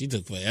 She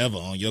took forever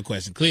on your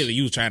question. Clearly,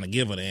 you was trying to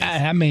give her the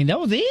answer. I mean, that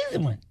was the easy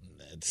one.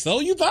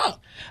 So you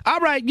thought. All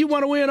right, you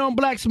want to win on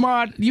Black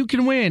Smart, you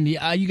can win.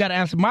 You got to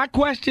answer my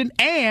question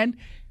and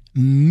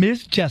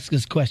Miss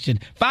Jessica's question.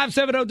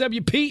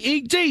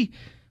 570-WPET.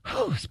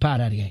 It's Pod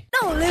 98.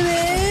 No limit,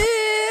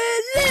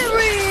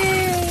 Larry.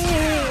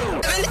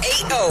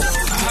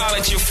 780. Holla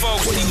at your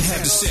folks. What do you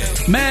have to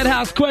say?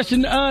 Maddhouse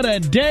question of the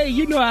day.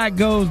 You know how it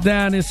goes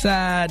down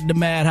inside the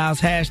Maddhouse.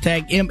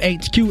 Hashtag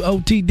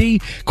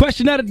MHQOTD.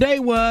 Question of the day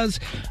was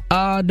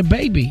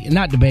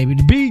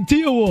the BET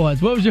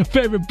Awards. What was your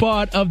favorite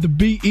part of the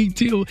BET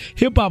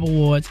Hip Hop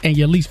Awards and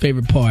your least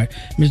favorite part?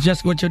 Miss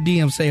Jessica, what your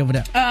DM say over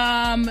there?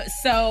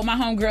 So my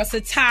homegirl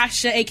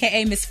Satasha,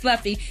 aka Miss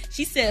Fluffy,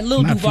 she said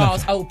Lil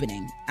Duval's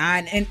opening.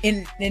 And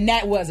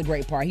that was a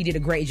great part. He did a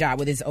great job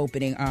with his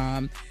opening.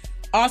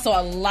 Also,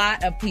 a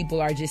lot of people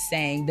are just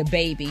saying the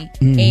baby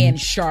and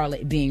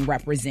Charlotte being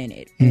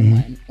represented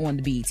on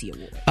the BET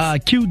Awards.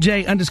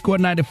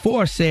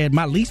 QJ_94 said,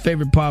 my least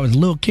favorite part was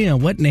Lil' Kim.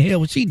 What in the hell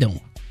was she doing?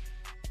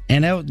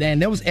 And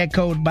that was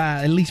echoed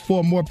by at least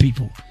 4 more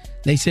people.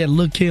 They said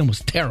Lil' Kim was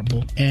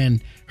terrible and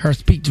her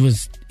speech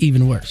was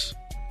even worse.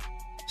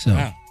 So...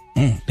 Wow.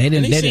 They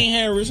didn't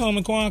have Rich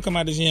Homie Quan come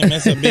out this year and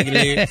mess up big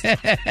legs.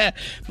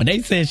 But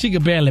they said she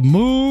could barely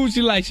move.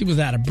 She was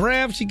out of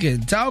breath. She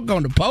couldn't talk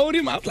on the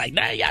podium. I was like,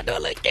 nah, y'all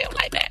doing Lil' Kim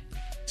like that.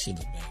 She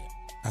looked bad.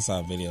 I saw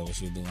a video where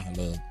she was doing her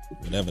little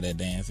whatever that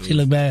dance is. She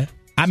looked bad.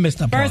 I missed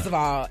her part. First of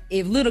all,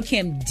 if Lil'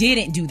 Kim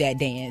didn't do that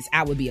dance,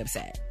 I would be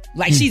upset.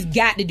 Like, she's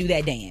got to do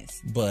that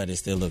dance. But it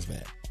still looks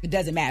bad. It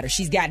doesn't matter.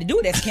 She's got to do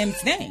it. That's Kim's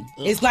thing.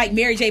 It's like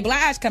Mary J.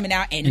 Blige coming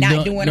out and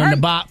not doing her. The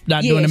bop,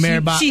 doing the Mary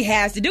bop. She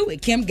has to do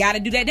it. Kim got to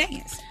do that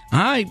dance. All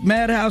right,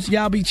 Maddhouse,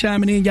 y'all be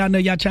chiming in. Y'all know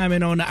y'all chime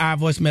in on our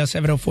voicemail,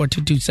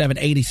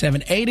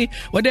 704-227-8780.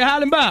 What they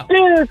hollering about?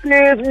 This is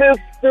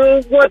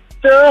Mr. What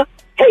the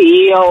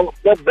Hey, yo,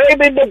 the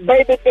baby.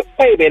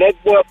 That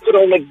boy put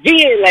on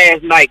again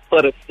last night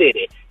for the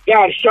city.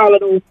 Got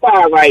Charlotte on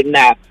fire right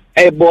now.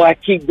 Hey, boy,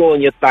 keep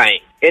doing your thing.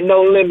 And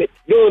No Limit,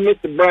 doing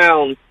Mr.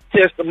 Brown's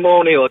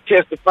testimony or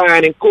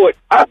testifying in court,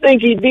 I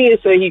think he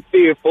did say he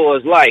feared for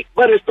his life.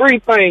 But there's three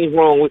things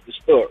wrong with the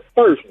story.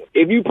 First one,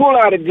 if you pull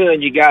out a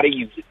gun, you got to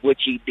use it,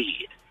 which he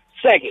did.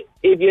 Second,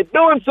 if you're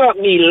doing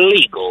something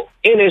illegal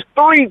and there's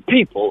three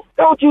people,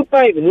 don't you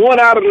think one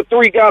out of the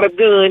three got a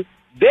gun?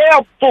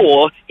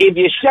 Therefore, if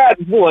you shot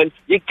one,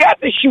 you got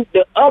to shoot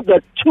the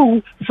other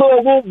two so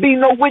it won't be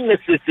no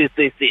witnesses.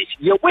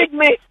 You with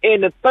me?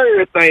 And the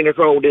third thing that's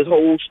wrong with this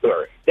whole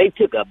story, they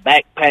took a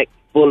backpack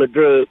full of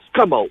drugs.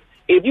 Come on.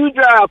 If you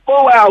drive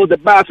 4 hours to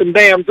buy some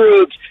damn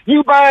drugs,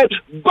 you buy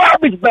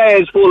garbage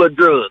bags full of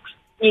drugs.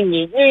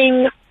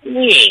 Ying.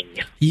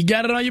 You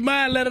got it on your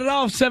mind, let it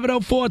off.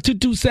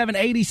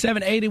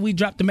 704-227-8780. We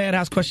drop the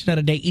Maddhouse question of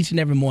the day each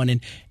and every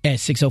morning at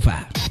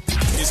 6:05.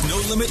 It's No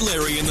Limit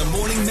Larry in the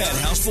Morning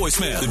Maddhouse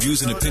voicemail. The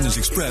views and opinions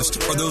expressed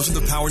are those of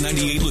the Power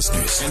 98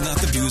 listeners and not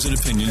the views and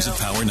opinions of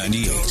Power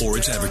 98 or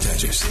its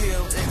advertisers.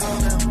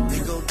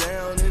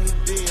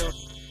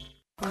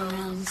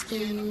 Brown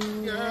skin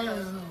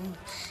girl,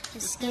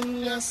 your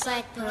skin just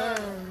like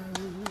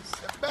pearls,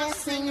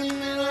 best thing in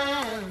the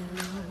world.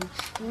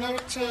 Never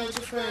trade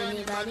you for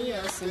anybody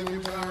else. In a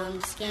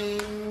brown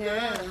skin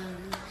girl,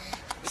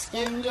 your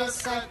skin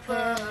just like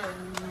pearls,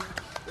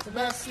 the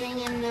best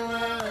thing in the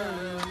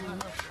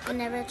world. I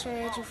never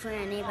trade you for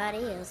anybody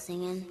else.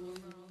 Singing.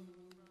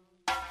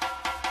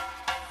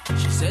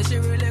 She says she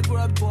really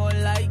good boy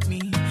like me.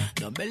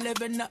 Don't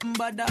believe in nothing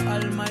but the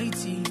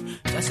Almighty.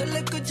 Just a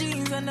little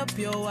jeans and a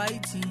pure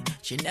whitey.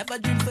 She never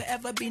dream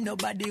forever be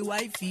nobody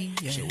wifey.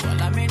 Yeah. She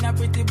wanna mean a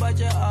pretty but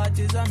your heart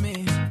is a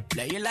miss.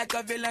 Play you like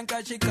a villain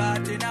cause she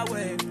caught in a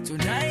way.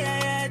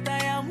 Tonight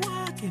I am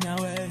walking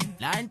away.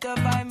 9 to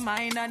 5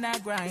 mind and a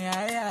grind,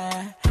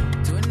 yeah.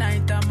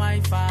 Tonight I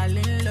might fall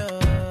in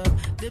love.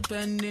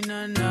 Depending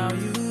on how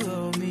you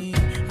hold me.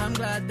 I'm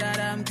glad that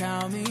I'm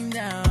calming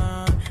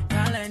down.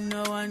 Can't let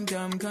no one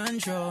come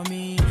control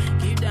me.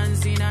 Keep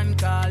dancing and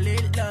call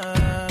it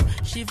love.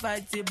 She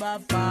fights it by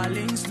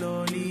falling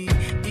slowly.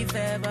 If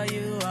ever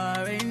you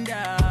are in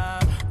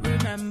doubt,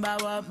 remember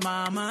what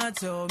mama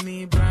told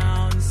me.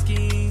 Brown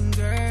skin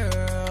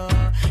girl,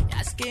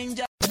 your skin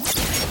just...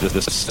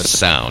 The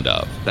sound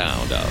of.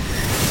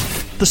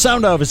 The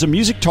Sound of is a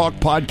music talk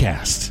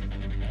podcast.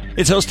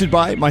 It's hosted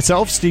by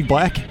myself, Steve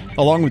Black,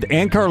 along with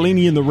Ann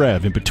Carlini and the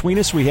Rev. And between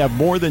us, we have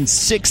more than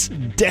 6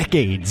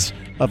 decades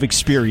of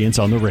experience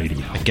on the radio.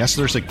 I guess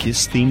there's a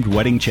Kiss-themed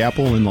wedding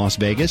chapel in Las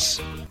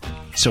Vegas.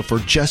 So for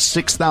just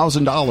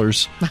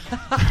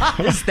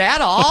 $6,000... Is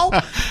that all?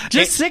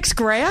 Just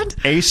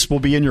 $6,000? Ace will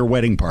be in your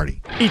wedding party.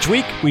 Each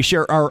week, we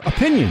share our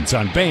opinions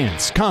on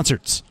bands,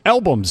 concerts,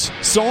 albums,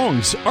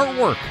 songs,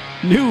 artwork,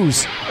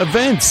 news,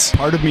 events.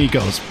 Part of me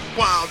goes,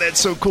 wow, that's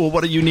so cool.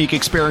 What a unique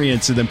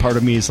experience. And then part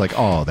of me is like,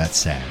 oh, that's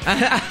sad.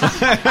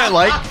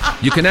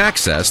 You can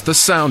access The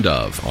Sound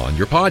Of on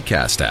your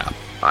podcast app,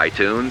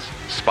 iTunes,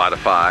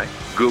 Spotify,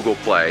 Google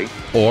Play,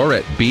 or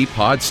at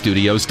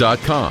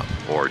bpodstudios.com.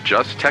 Or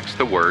just text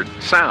the word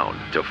SOUND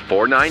to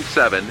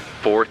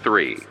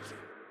 49743.